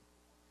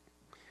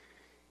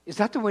 Is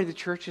that the way the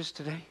church is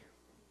today?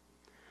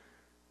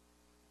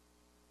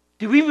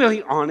 Do we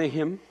really honor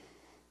Him?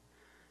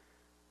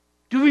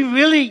 Do we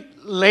really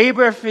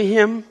labor for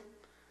Him?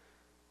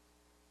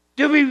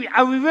 Are we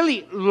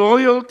really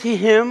loyal to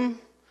Him?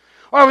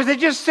 Or is it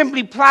just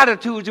simply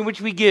platitudes in which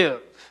we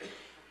give?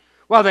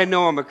 Well, they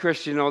know I'm a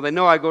Christian, or they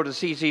know I go to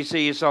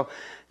CCC, so,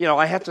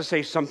 I have to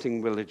say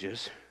something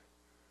religious.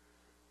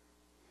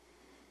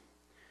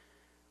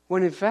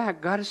 When in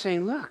fact, God is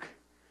saying, look,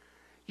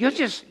 you're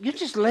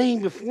just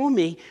laying before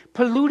me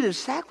polluted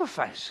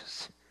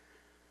sacrifices.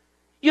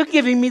 You're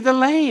giving me the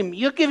lame.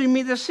 You're giving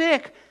me the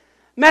sick.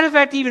 Matter of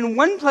fact, even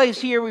one place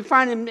here we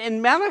find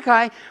in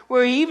Malachi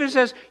where he even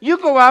says, you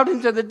go out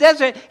into the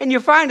desert and you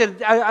find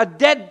a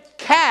dead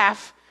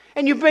calf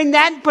and you bring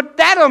that and put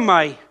that on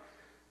my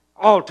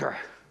altar.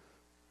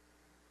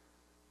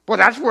 Well,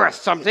 that's worth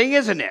something,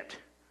 isn't it?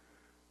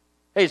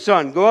 Hey,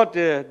 son, go out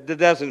to the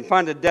desert and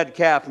find a dead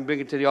calf and bring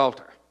it to the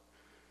altar.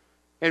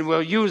 And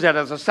we'll use that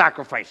as a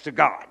sacrifice to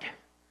God.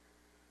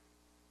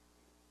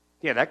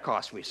 Yeah, that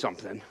cost me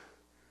something.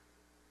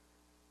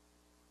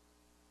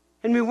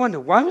 And we wonder,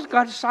 why was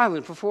God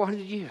silent for 400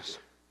 years?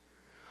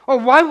 Or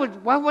why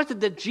was it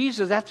that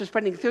Jesus, after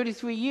spending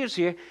 33 years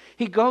here,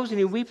 he goes and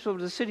he weeps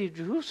over the city of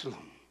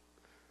Jerusalem?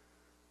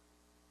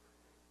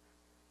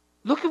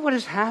 Look at what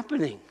is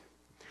happening.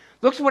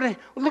 Look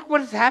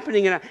what is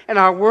happening in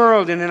our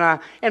world and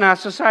in our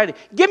society.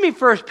 Give me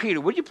 1 Peter,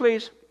 would you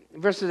please?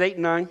 Verses 8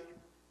 and 9.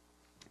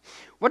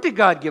 What did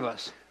God give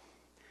us?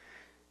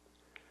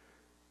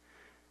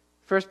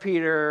 1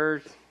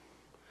 Peter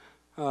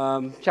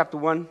chapter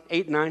 1,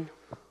 8 and 9.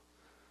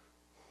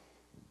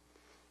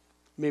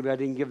 Maybe I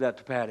didn't give that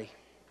to Patty.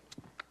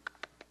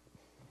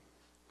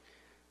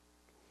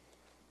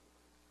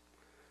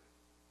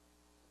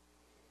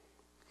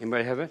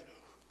 Anybody have it?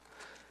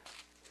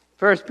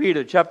 1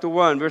 Peter chapter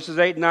 1, verses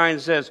 8 and 9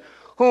 says,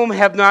 whom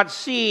have not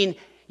seen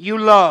you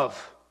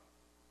love.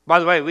 By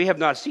the way, we have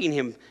not seen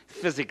him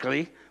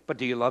physically, but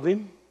do you love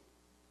him?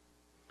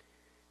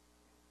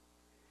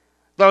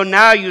 Though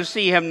now you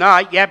see him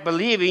not, yet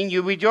believing,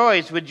 you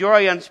rejoice with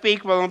joy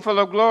unspeakable and full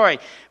of glory,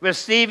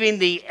 receiving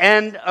the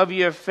end of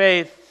your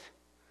faith,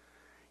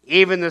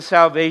 even the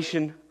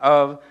salvation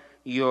of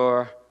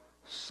your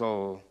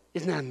soul.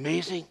 Isn't that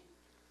amazing?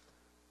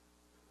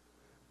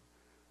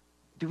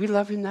 Do we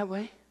love him that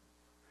way?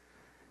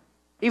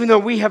 Even though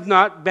we have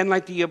not been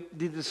like the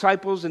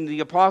disciples and the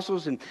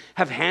apostles and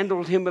have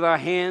handled him with our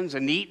hands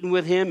and eaten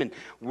with him and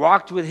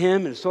walked with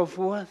him and so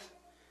forth,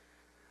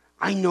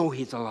 I know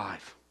he's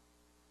alive.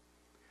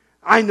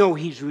 I know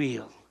he's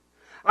real.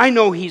 I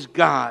know he's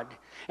God.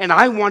 And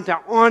I want to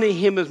honor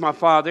him as my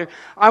Father.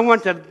 I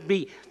want to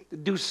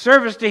do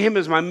service to him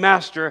as my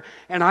Master.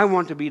 And I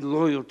want to be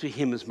loyal to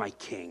him as my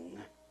King.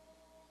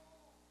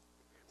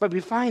 But we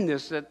find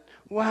this that,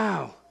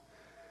 wow,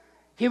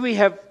 here we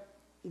have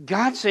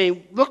God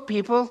saying, look,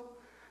 people,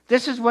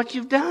 this is what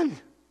you've done.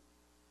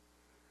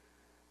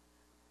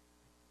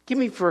 Give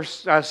me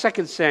first,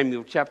 2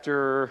 Samuel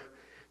chapter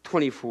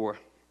 24.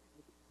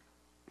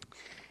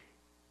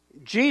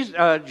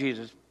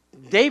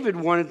 David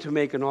wanted to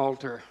make an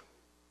altar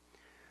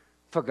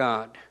for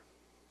God.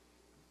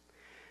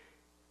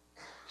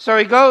 So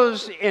he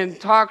goes and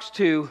talks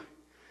to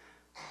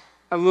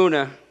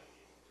Araunah,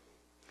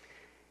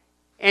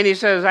 and he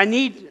says, I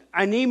need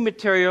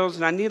materials,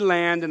 and I need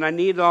land, and I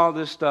need all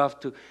this stuff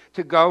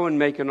to go and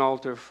make an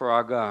altar for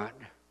our God.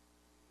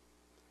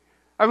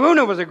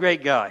 Araunah was a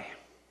great guy.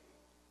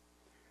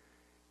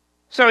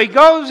 So he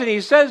goes and he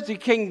says to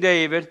King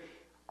David,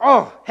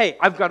 oh, hey,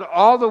 I've got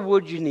all the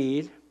wood you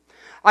need.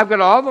 I've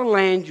got all the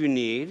land you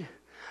need.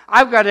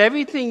 I've got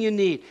everything you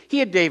need.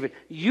 Here, David,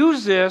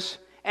 use this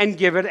and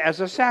give it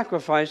as a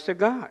sacrifice to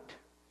God.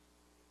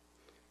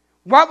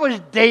 What was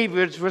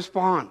David's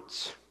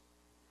response?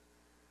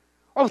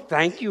 Oh,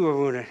 thank you,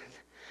 Araunah.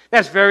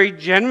 That's very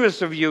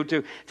generous of you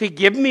to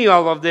give me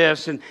all of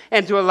this and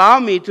to allow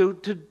me to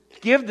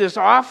give this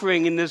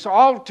offering and this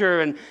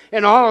altar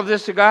and all of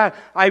this to God.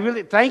 I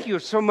really thank you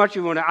so much,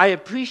 Araunah. I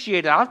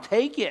appreciate it. I'll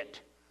take it.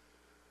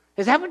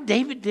 Is that what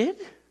David did?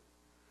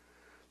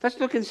 Let's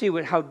look and see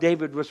how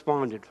David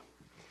responded.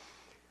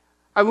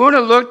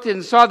 Araunah looked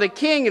and saw the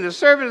king and the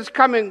servants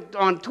coming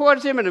on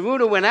towards him, and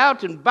Araunah went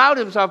out and bowed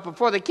himself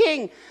before the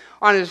king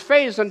on his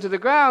face unto the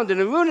ground.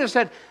 And Araunah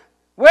said,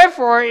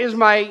 wherefore is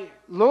my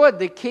lord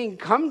the king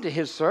come to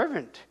his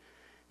servant?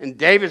 And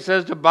David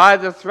says, to buy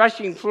the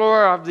threshing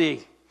floor of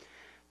thee,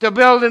 to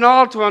build an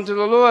altar unto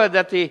the Lord,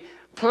 that the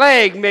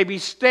plague may be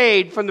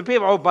stayed from the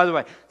people. Oh, by the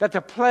way, that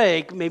the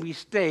plague may be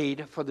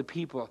stayed for the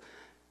people.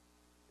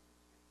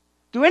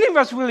 Do any of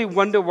us really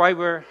wonder why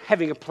we're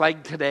having a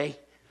plague today?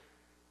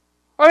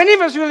 Are any of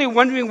us really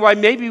wondering why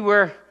maybe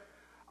we're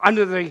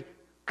under the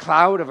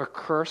cloud of a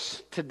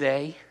curse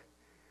today?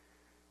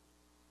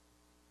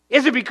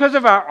 Is it because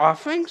of our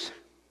offerings?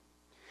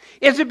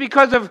 Is it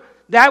because of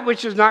that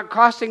which is not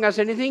costing us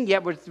anything,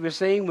 yet we're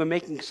saying we're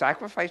making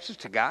sacrifices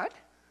to God?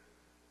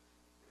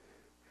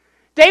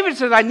 David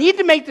says, I need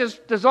to make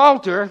this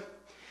altar,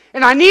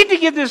 and I need to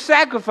give this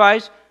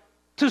sacrifice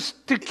to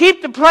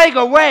keep the plague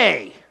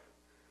away.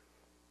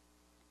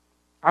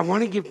 I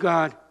want to give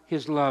God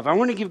his love. I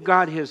want to give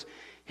God his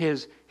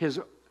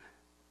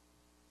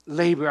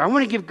labor. I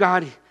want to give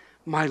God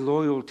my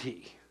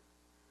loyalty.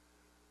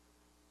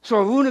 So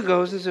Araunah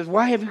goes and says,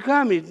 why have you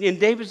come? And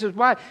David says,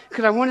 why?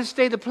 Because I want to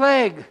stay the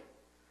plague.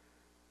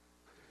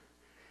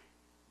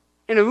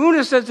 And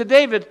Araunah says to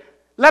David,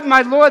 let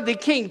my lord the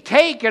king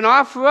take and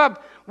offer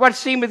up what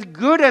seemeth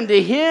good unto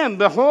him.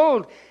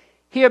 Behold,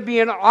 here be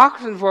an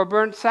oxen for a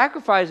burnt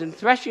sacrifice, and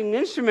threshing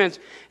instruments,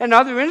 and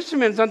other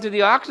instruments unto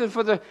the oxen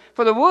for the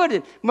wood.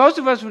 And most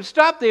of us would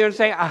stop there and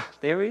say,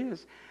 there he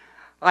is.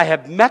 I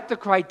have met the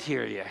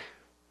criteria.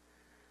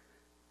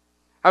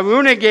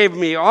 Araunah gave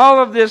me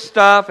all of this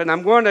stuff, and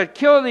I'm going to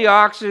kill the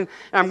oxen, and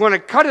I'm going to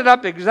cut it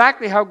up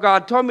exactly how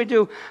God told me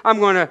to. I'm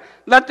going to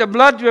let the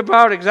blood drip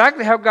out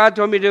exactly how God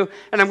told me to,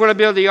 and I'm going to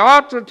build the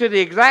altar to the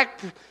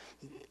exact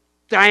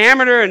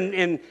diameter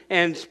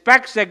and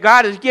specs that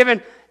God has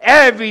given.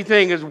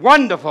 Everything is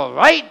wonderful,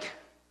 right?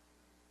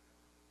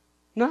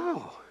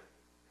 No.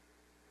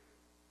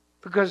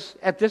 Because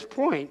at this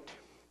point,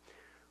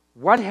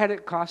 what had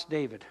it cost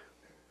David?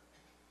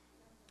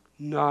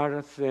 Not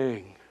a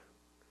thing.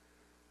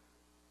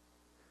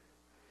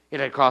 It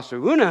had cost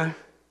Araunah,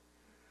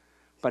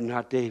 but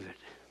not David.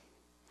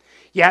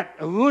 Yet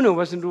Araunah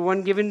wasn't the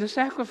one giving the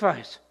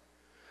sacrifice.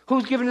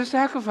 Who's giving the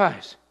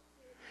sacrifice?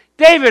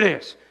 David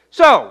is.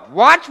 So,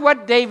 watch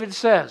what David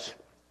says.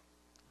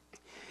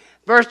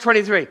 Verse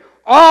 23.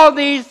 All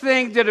these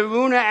things did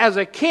Araunah as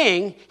a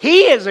king.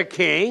 He is a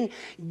king,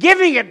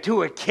 giving it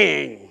to a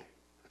king.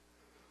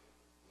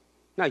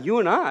 Now, you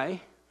and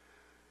I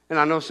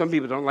know some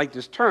people don't like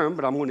this term,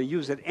 but I'm going to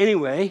use it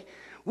anyway.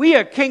 We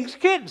are king's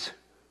kids.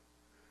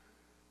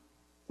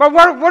 But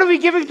what are we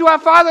giving to our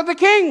father, the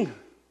king?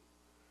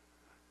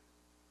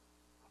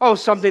 Oh,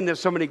 something that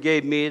somebody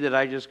gave me that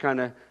I just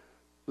kind of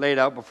laid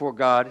out before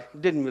God.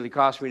 It didn't really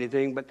cost me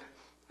anything, but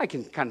I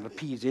can kind of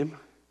appease him.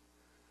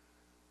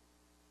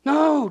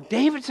 No,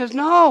 David says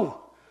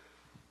no.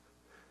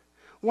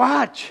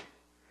 Watch.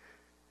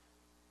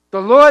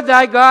 The Lord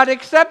thy God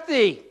accept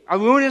thee.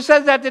 Araunah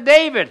says that to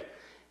David.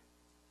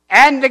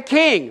 And the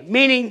king,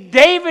 meaning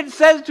David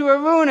says to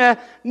Araunah,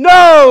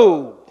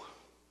 no.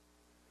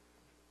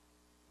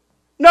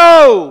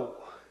 No.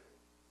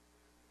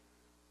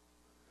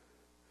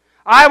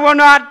 I will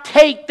not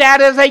take that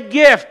as a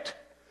gift.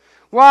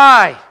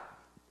 Why?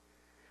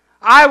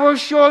 I will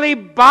surely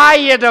buy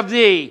it of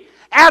thee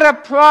at a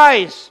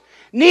price.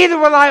 Neither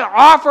will I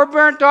offer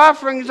burnt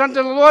offerings unto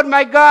the Lord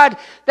my God,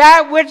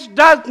 that which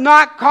does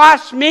not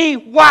cost me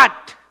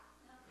what?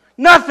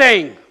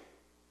 Nothing.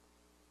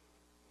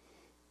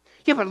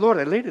 Yeah, but Lord,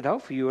 I laid it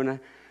out for you, and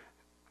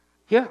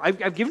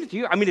I've given it to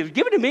you. I mean, it was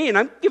given to me, and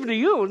I'm giving it to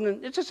you,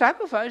 and it's a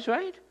sacrifice,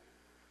 right?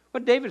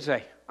 What did David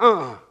say?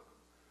 What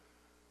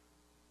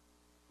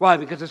Why?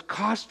 Because it's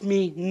cost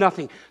me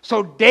nothing.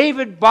 So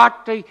David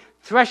bought the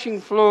threshing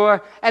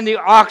floor and the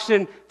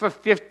oxen for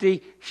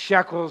 50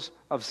 shekels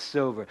of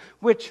silver,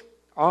 which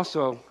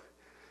also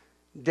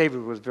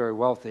David was very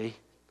wealthy,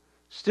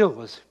 still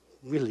was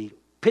really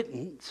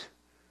pittance.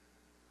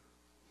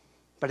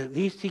 But at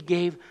least he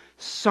gave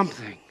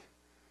something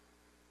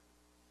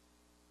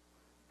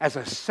as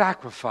a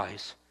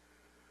sacrifice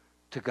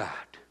to God.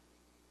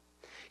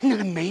 Isn't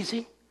that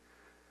amazing?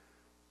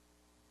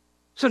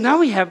 So now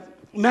we have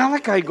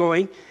Malachi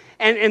going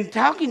and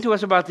talking to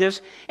us about this,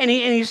 and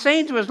he's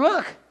saying to us,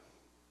 look,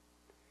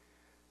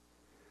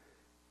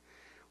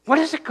 what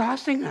is it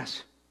costing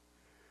us?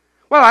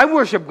 Well, I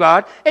worship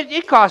God.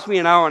 It cost me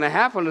an hour and a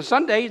half on a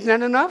Sunday. Isn't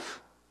that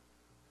enough?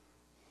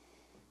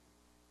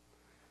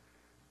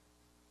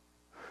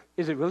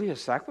 Is it really a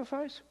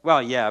sacrifice?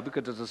 Well, yeah,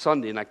 because it's a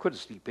Sunday and I couldn't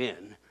sleep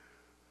in.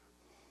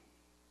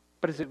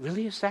 But is it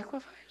really a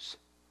sacrifice?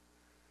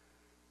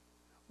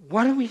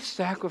 What are we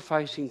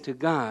sacrificing to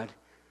God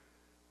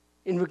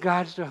in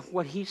regards to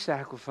what he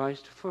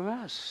sacrificed for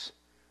us?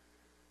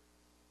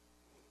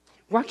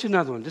 Watch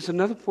another one. There's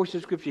another portion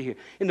of Scripture here.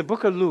 In the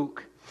book of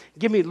Luke,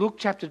 give me Luke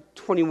chapter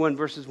 21,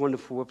 verses 1 to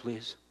 4,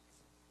 please.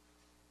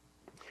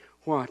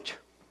 Watch.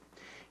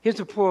 Here's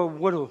a poor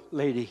widow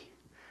lady.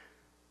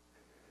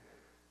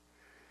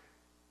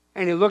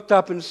 And he looked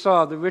up and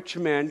saw the rich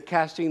men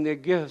casting their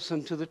gifts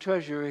into the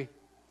treasury.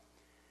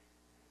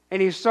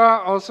 And he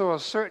saw also a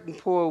certain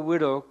poor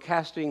widow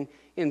casting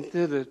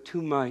into the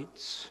 2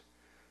 mites.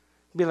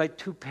 Be like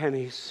 2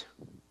 pennies.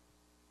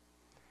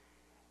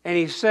 And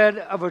he said,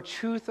 of a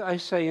truth I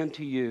say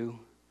unto you,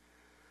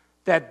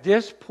 that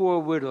this poor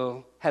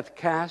widow hath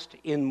cast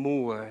in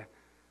more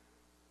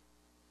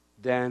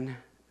than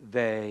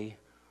they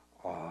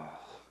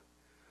all.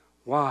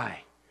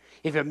 Why?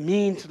 If it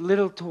means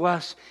little to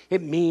us,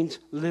 it means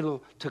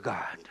little to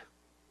God.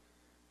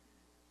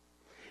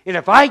 And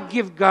if I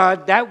give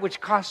God that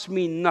which costs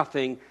me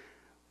nothing,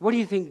 what do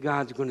you think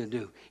God's going to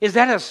do? Is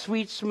that a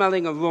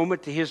sweet-smelling aroma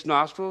to his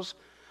nostrils,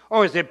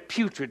 or is it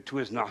putrid to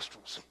his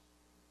nostrils?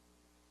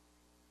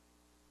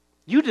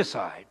 You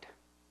decide.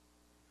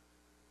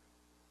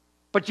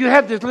 But you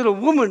have this little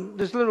woman,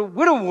 this little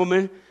widow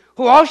woman,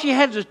 who all she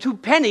has is 2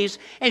 pennies,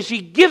 and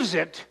she gives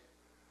it.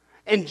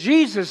 And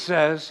Jesus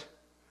says,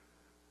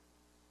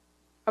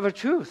 of a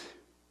truth,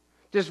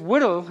 this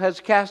widow has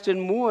cast in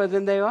more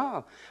than they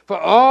all. For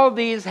all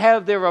these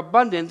have their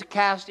abundance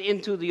cast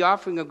into the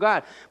offering of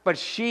God. But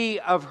she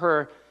of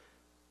her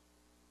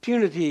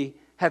punity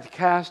hath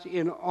cast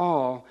in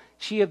all.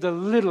 She of the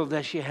little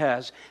that she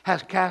has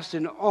cast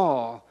in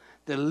all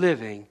the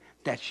living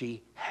that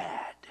she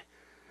had.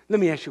 Let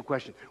me ask you a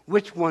question.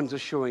 Which ones are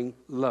showing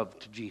love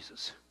to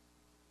Jesus?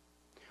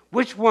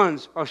 Which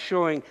ones are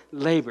showing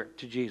labor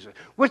to Jesus?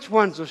 Which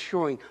ones are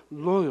showing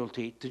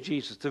loyalty to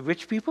Jesus? The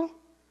rich people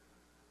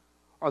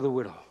or the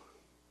widow?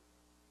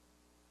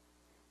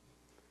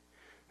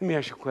 Let me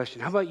ask you a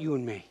question. How about you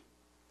and me?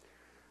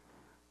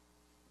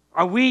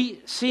 Are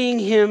we seeing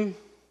him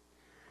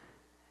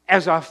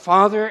as our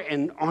Father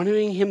and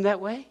honoring him that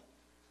way?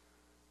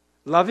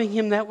 Loving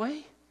him that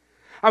way?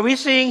 Are we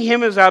seeing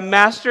him as our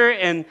master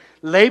and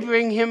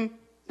laboring him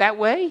that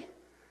way?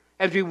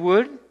 As we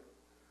would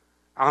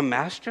our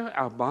master,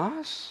 our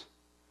boss?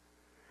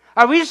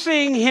 Are we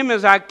seeing him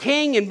as our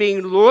king and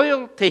being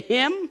loyal to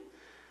him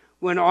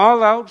when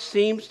all else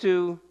seems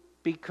to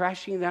be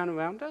crashing down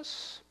around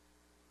us?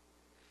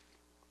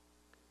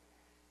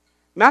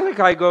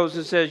 Malachi goes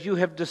and says, you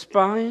have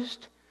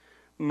despised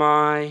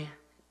my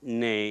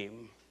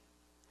name.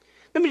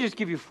 Let me just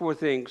give you 4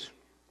 things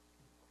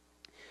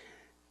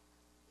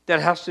that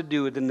has to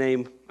do with the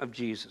name of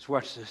Jesus.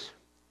 Watch this.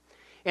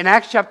 In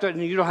Acts chapter,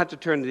 and you don't have to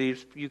turn to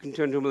these, you can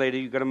turn to them later,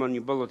 you've got them on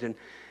your bulletin.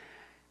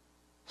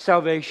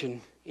 Salvation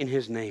in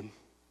his name.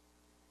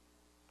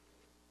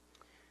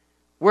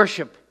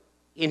 Worship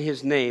in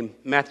his name,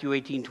 Matthew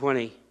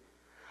 18:20.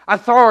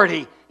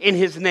 Authority in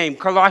his name,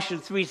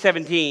 Colossians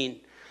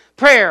 3:17.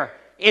 Prayer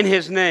in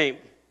his name.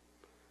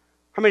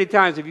 How many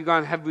times have you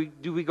gone,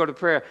 do we go to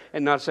prayer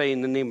and not say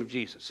in the name of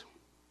Jesus?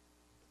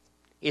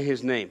 In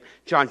his name.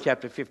 John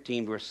chapter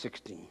 15, verse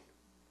 16.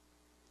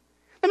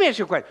 Let me ask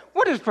you a question.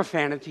 What is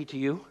profanity to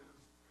you?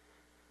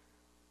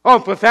 Oh,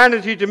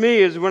 profanity to me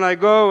is when I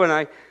go and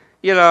I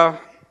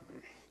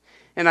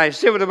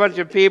sit with a bunch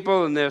of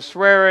people and they're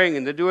swearing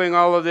and they're doing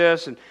all of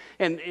this and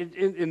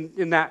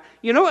that.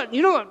 You know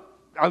what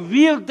a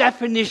real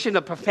definition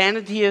of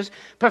profanity is?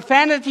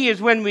 Profanity is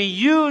when we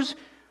use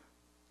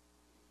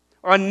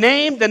or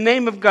name the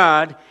name of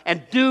God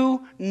and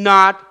do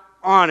not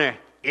honor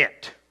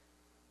it.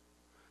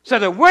 So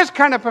the worst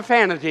kind of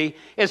profanity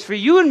is for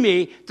you and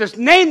me to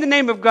name the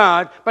name of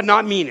God but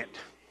not mean it.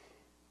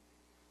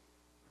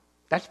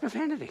 That's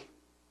profanity.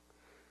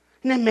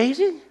 Isn't that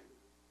amazing?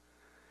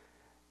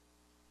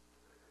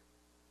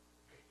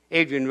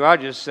 Adrian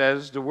Rogers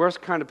says the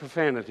worst kind of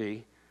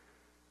profanity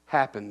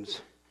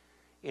happens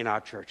in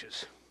our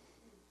churches.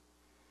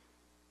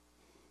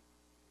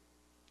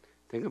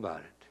 Think about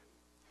it.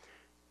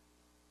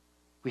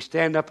 We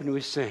stand up and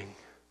we sing,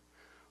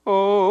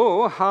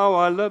 Oh, how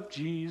I love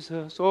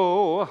Jesus.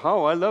 Oh,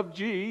 how I love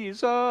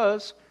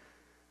Jesus.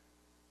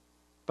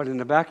 But in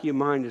the back of your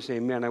mind, you're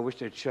saying, man, I wish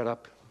they'd shut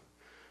up.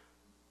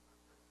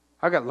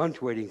 I got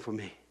lunch waiting for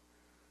me.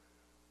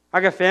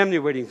 I got family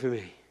waiting for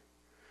me.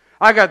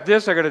 I got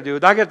this I got to do.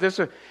 I got this,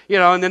 and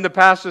then the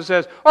pastor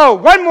says, oh,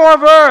 one more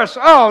verse.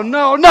 Oh,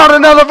 no, not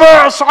another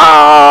verse.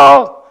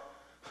 Oh!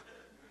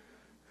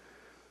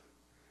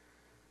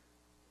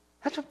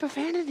 That's what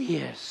profanity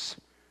is.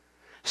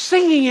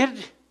 Singing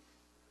it,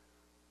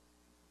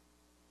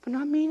 but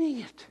not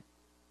meaning it.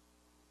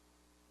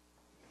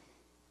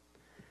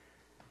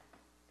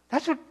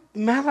 That's what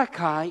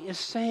Malachi is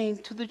saying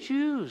to the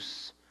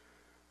Jews.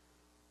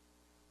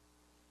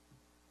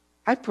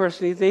 I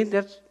personally think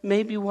that's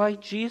maybe why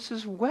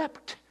Jesus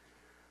wept.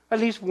 At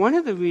least one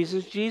of the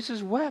reasons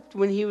Jesus wept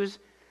when he was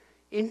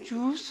in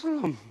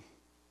Jerusalem.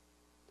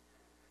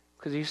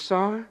 Because he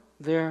saw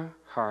their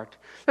heart.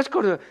 Let's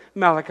go to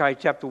Malachi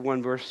chapter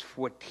 1, verse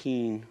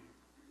 14.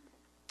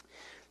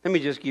 Let me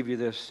just give you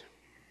this.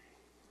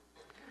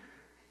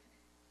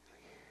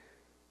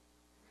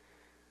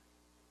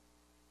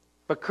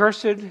 But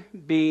cursed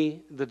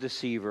be the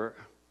deceiver,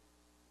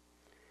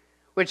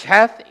 which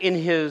hath in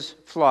his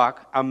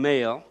flock a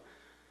male,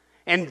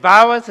 and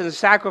voweth and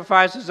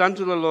sacrifices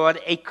unto the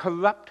Lord a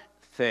corrupt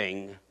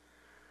thing.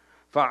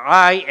 For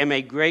I am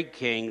a great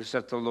king,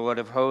 saith the Lord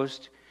of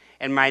hosts,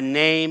 and my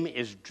name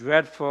is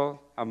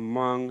dreadful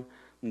among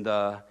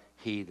the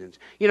heathens.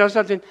 You know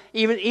something?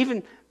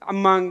 Even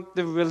among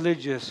the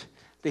religious,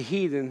 the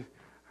heathen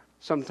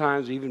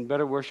sometimes are even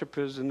better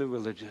worshipers than the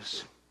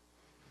religious.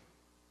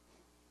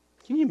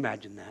 Can you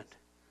imagine that?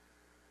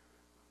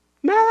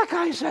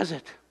 Malachi says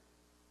it.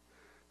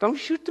 Don't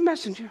shoot the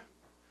messenger.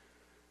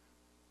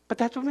 But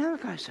that's what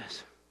Malachi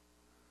says.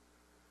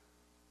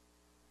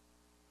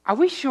 Are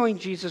we showing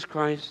Jesus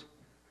Christ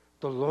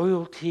the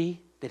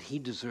loyalty that he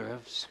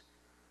deserves?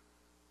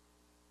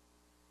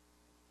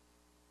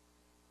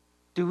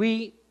 Do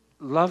we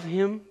love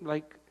him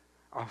like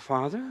our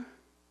Father?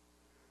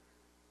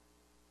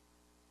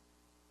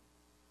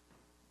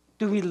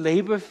 Do we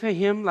labor for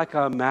him like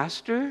our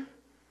Master?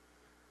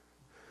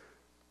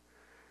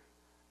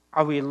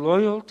 Are we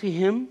loyal to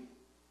him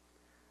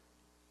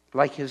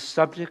like his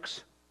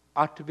subjects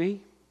ought to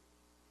be?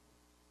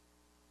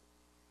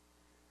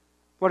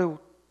 What a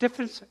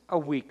difference a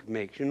week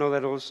makes. You know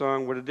that old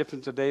song, what a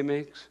difference a day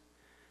makes?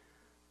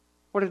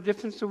 What a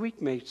difference a week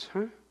makes,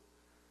 huh?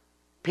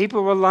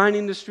 People were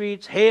lining the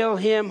streets, hail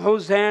him,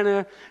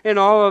 Hosanna, and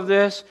all of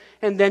this.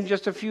 And then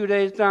just a few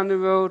days down the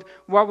road,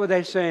 what were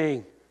they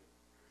saying?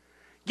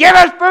 Give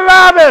us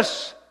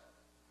Barabbas!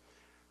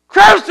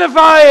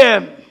 Crucify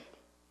him!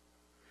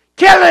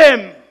 Kill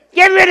him!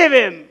 Get rid of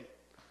him!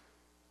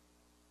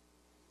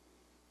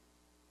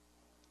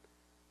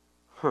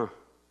 Huh.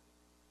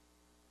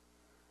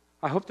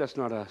 I hope that's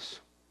not us.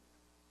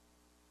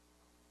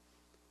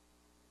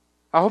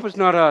 I hope it's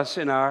not us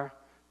in our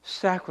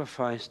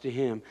sacrifice to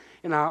him,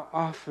 in our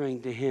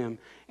offering to him,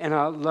 in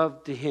our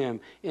love to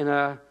him, in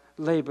our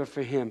labor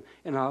for him,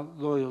 in our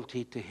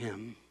loyalty to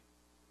him.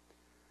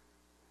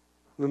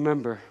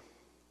 Remember,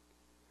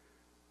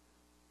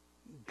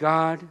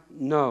 God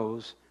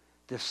knows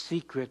the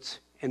secrets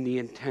and the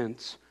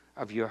intents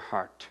of your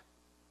heart.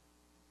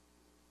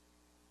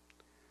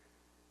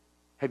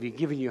 Have you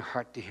given your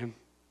heart to him?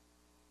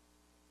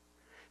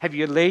 Have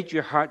you laid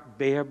your heart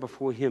bare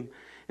before him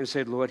and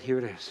said, Lord, here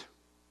it is.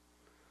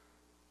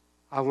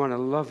 I want to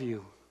love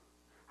you.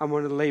 I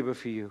want to labor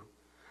for you.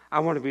 I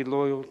want to be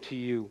loyal to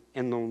you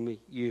and only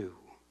you.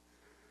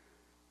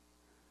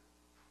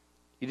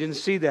 You didn't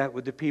see that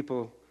with the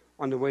people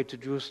on the way to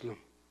Jerusalem.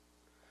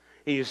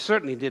 And you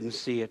certainly didn't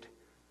see it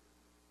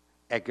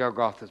at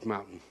Golgotha's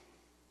mountain.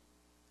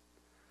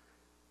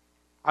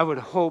 I would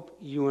hope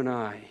you and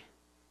I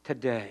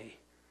today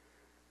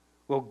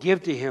will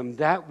give to him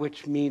that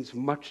which means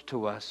much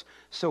to us,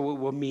 so it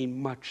will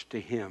mean much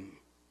to him.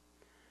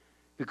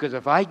 Because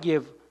if I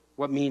give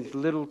what means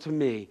little to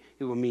me,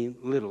 it will mean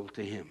little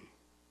to him.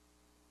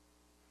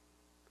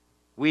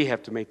 We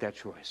have to make that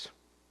choice.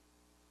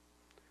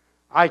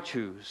 I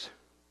choose,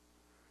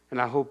 and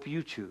I hope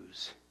you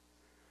choose,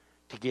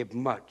 to give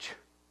much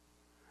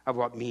of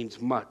what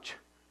means much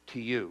to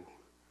you,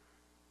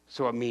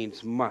 so it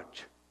means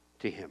much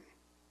to him.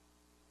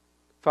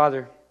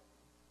 Father,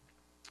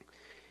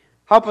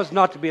 help us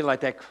not to be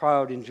like that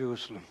crowd in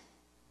Jerusalem,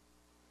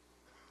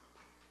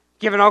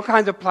 giving all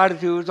kinds of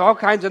platitudes, all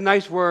kinds of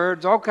nice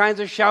words, all kinds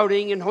of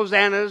shouting and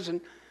hosannas,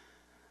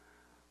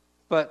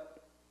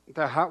 but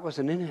their heart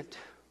wasn't in it.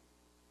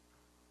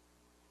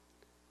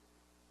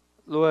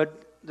 Lord,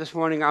 this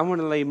morning I want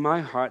to lay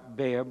my heart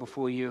bare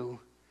before you.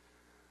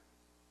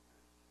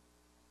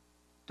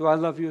 Do I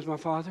love you as my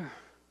Father?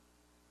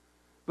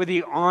 With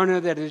the honor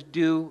that is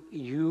due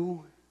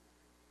you?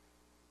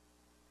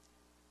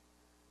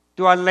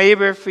 Do I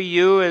labor for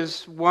you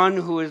as one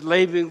who is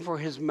laboring for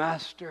his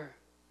master?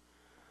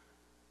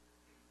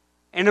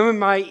 And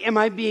am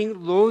I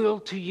being loyal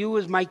to you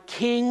as my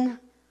king?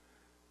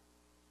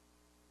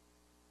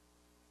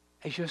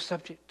 As your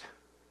subject?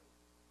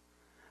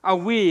 are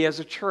we as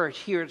a church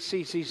here at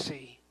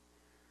CCC.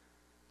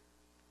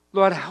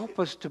 Lord, help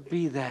us to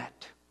be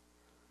that.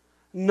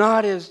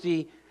 Not as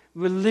the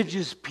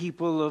religious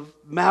people of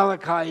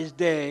Malachi's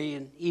day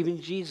and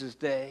even Jesus'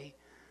 day.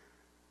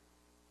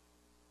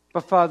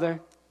 But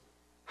Father,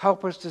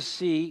 help us to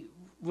see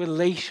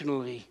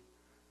relationally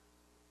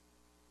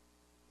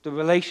the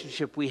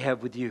relationship we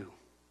have with you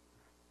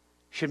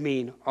should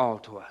mean all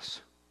to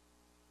us.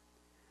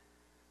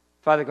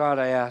 Father God,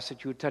 I ask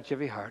that you would touch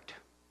every heart.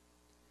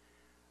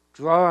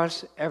 Draw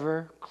us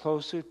ever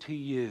closer to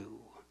you.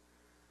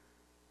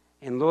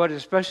 And Lord,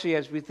 especially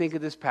as we think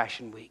of this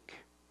Passion Week,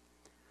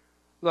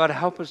 Lord,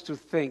 help us to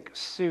think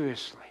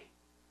seriously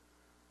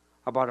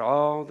about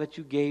all that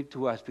you gave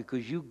to us,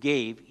 because you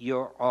gave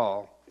your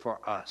all for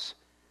us.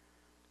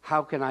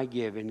 How can I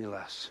give any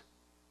less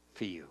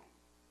for you?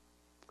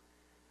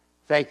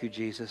 Thank you,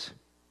 Jesus.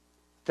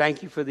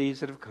 Thank you for these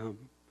that have come.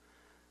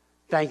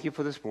 Thank you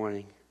for this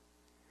morning.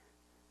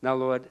 Now,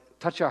 Lord,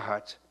 touch our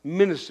hearts,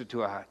 minister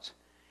to our hearts.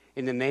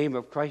 In the name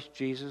of Christ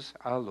Jesus,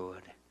 our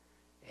Lord.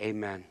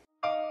 Amen.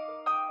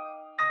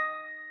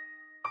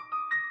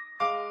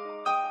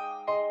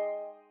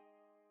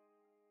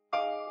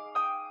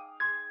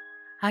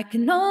 I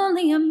can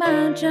only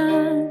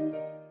imagine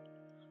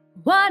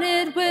what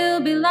it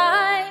will be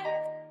like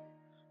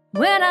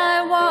when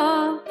I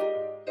walk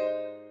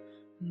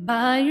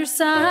by your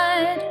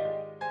side.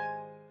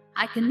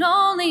 I can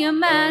only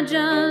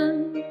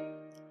imagine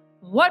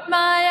what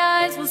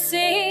my eyes will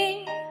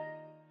see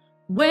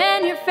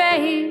when your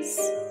face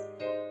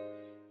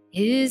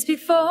is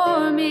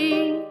before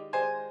me.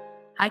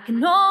 I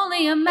can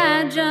only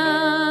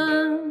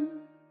imagine.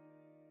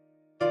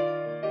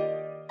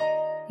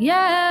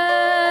 Yeah.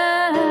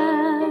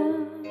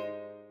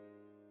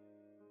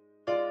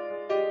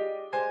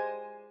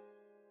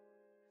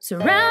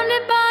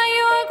 Surrounded by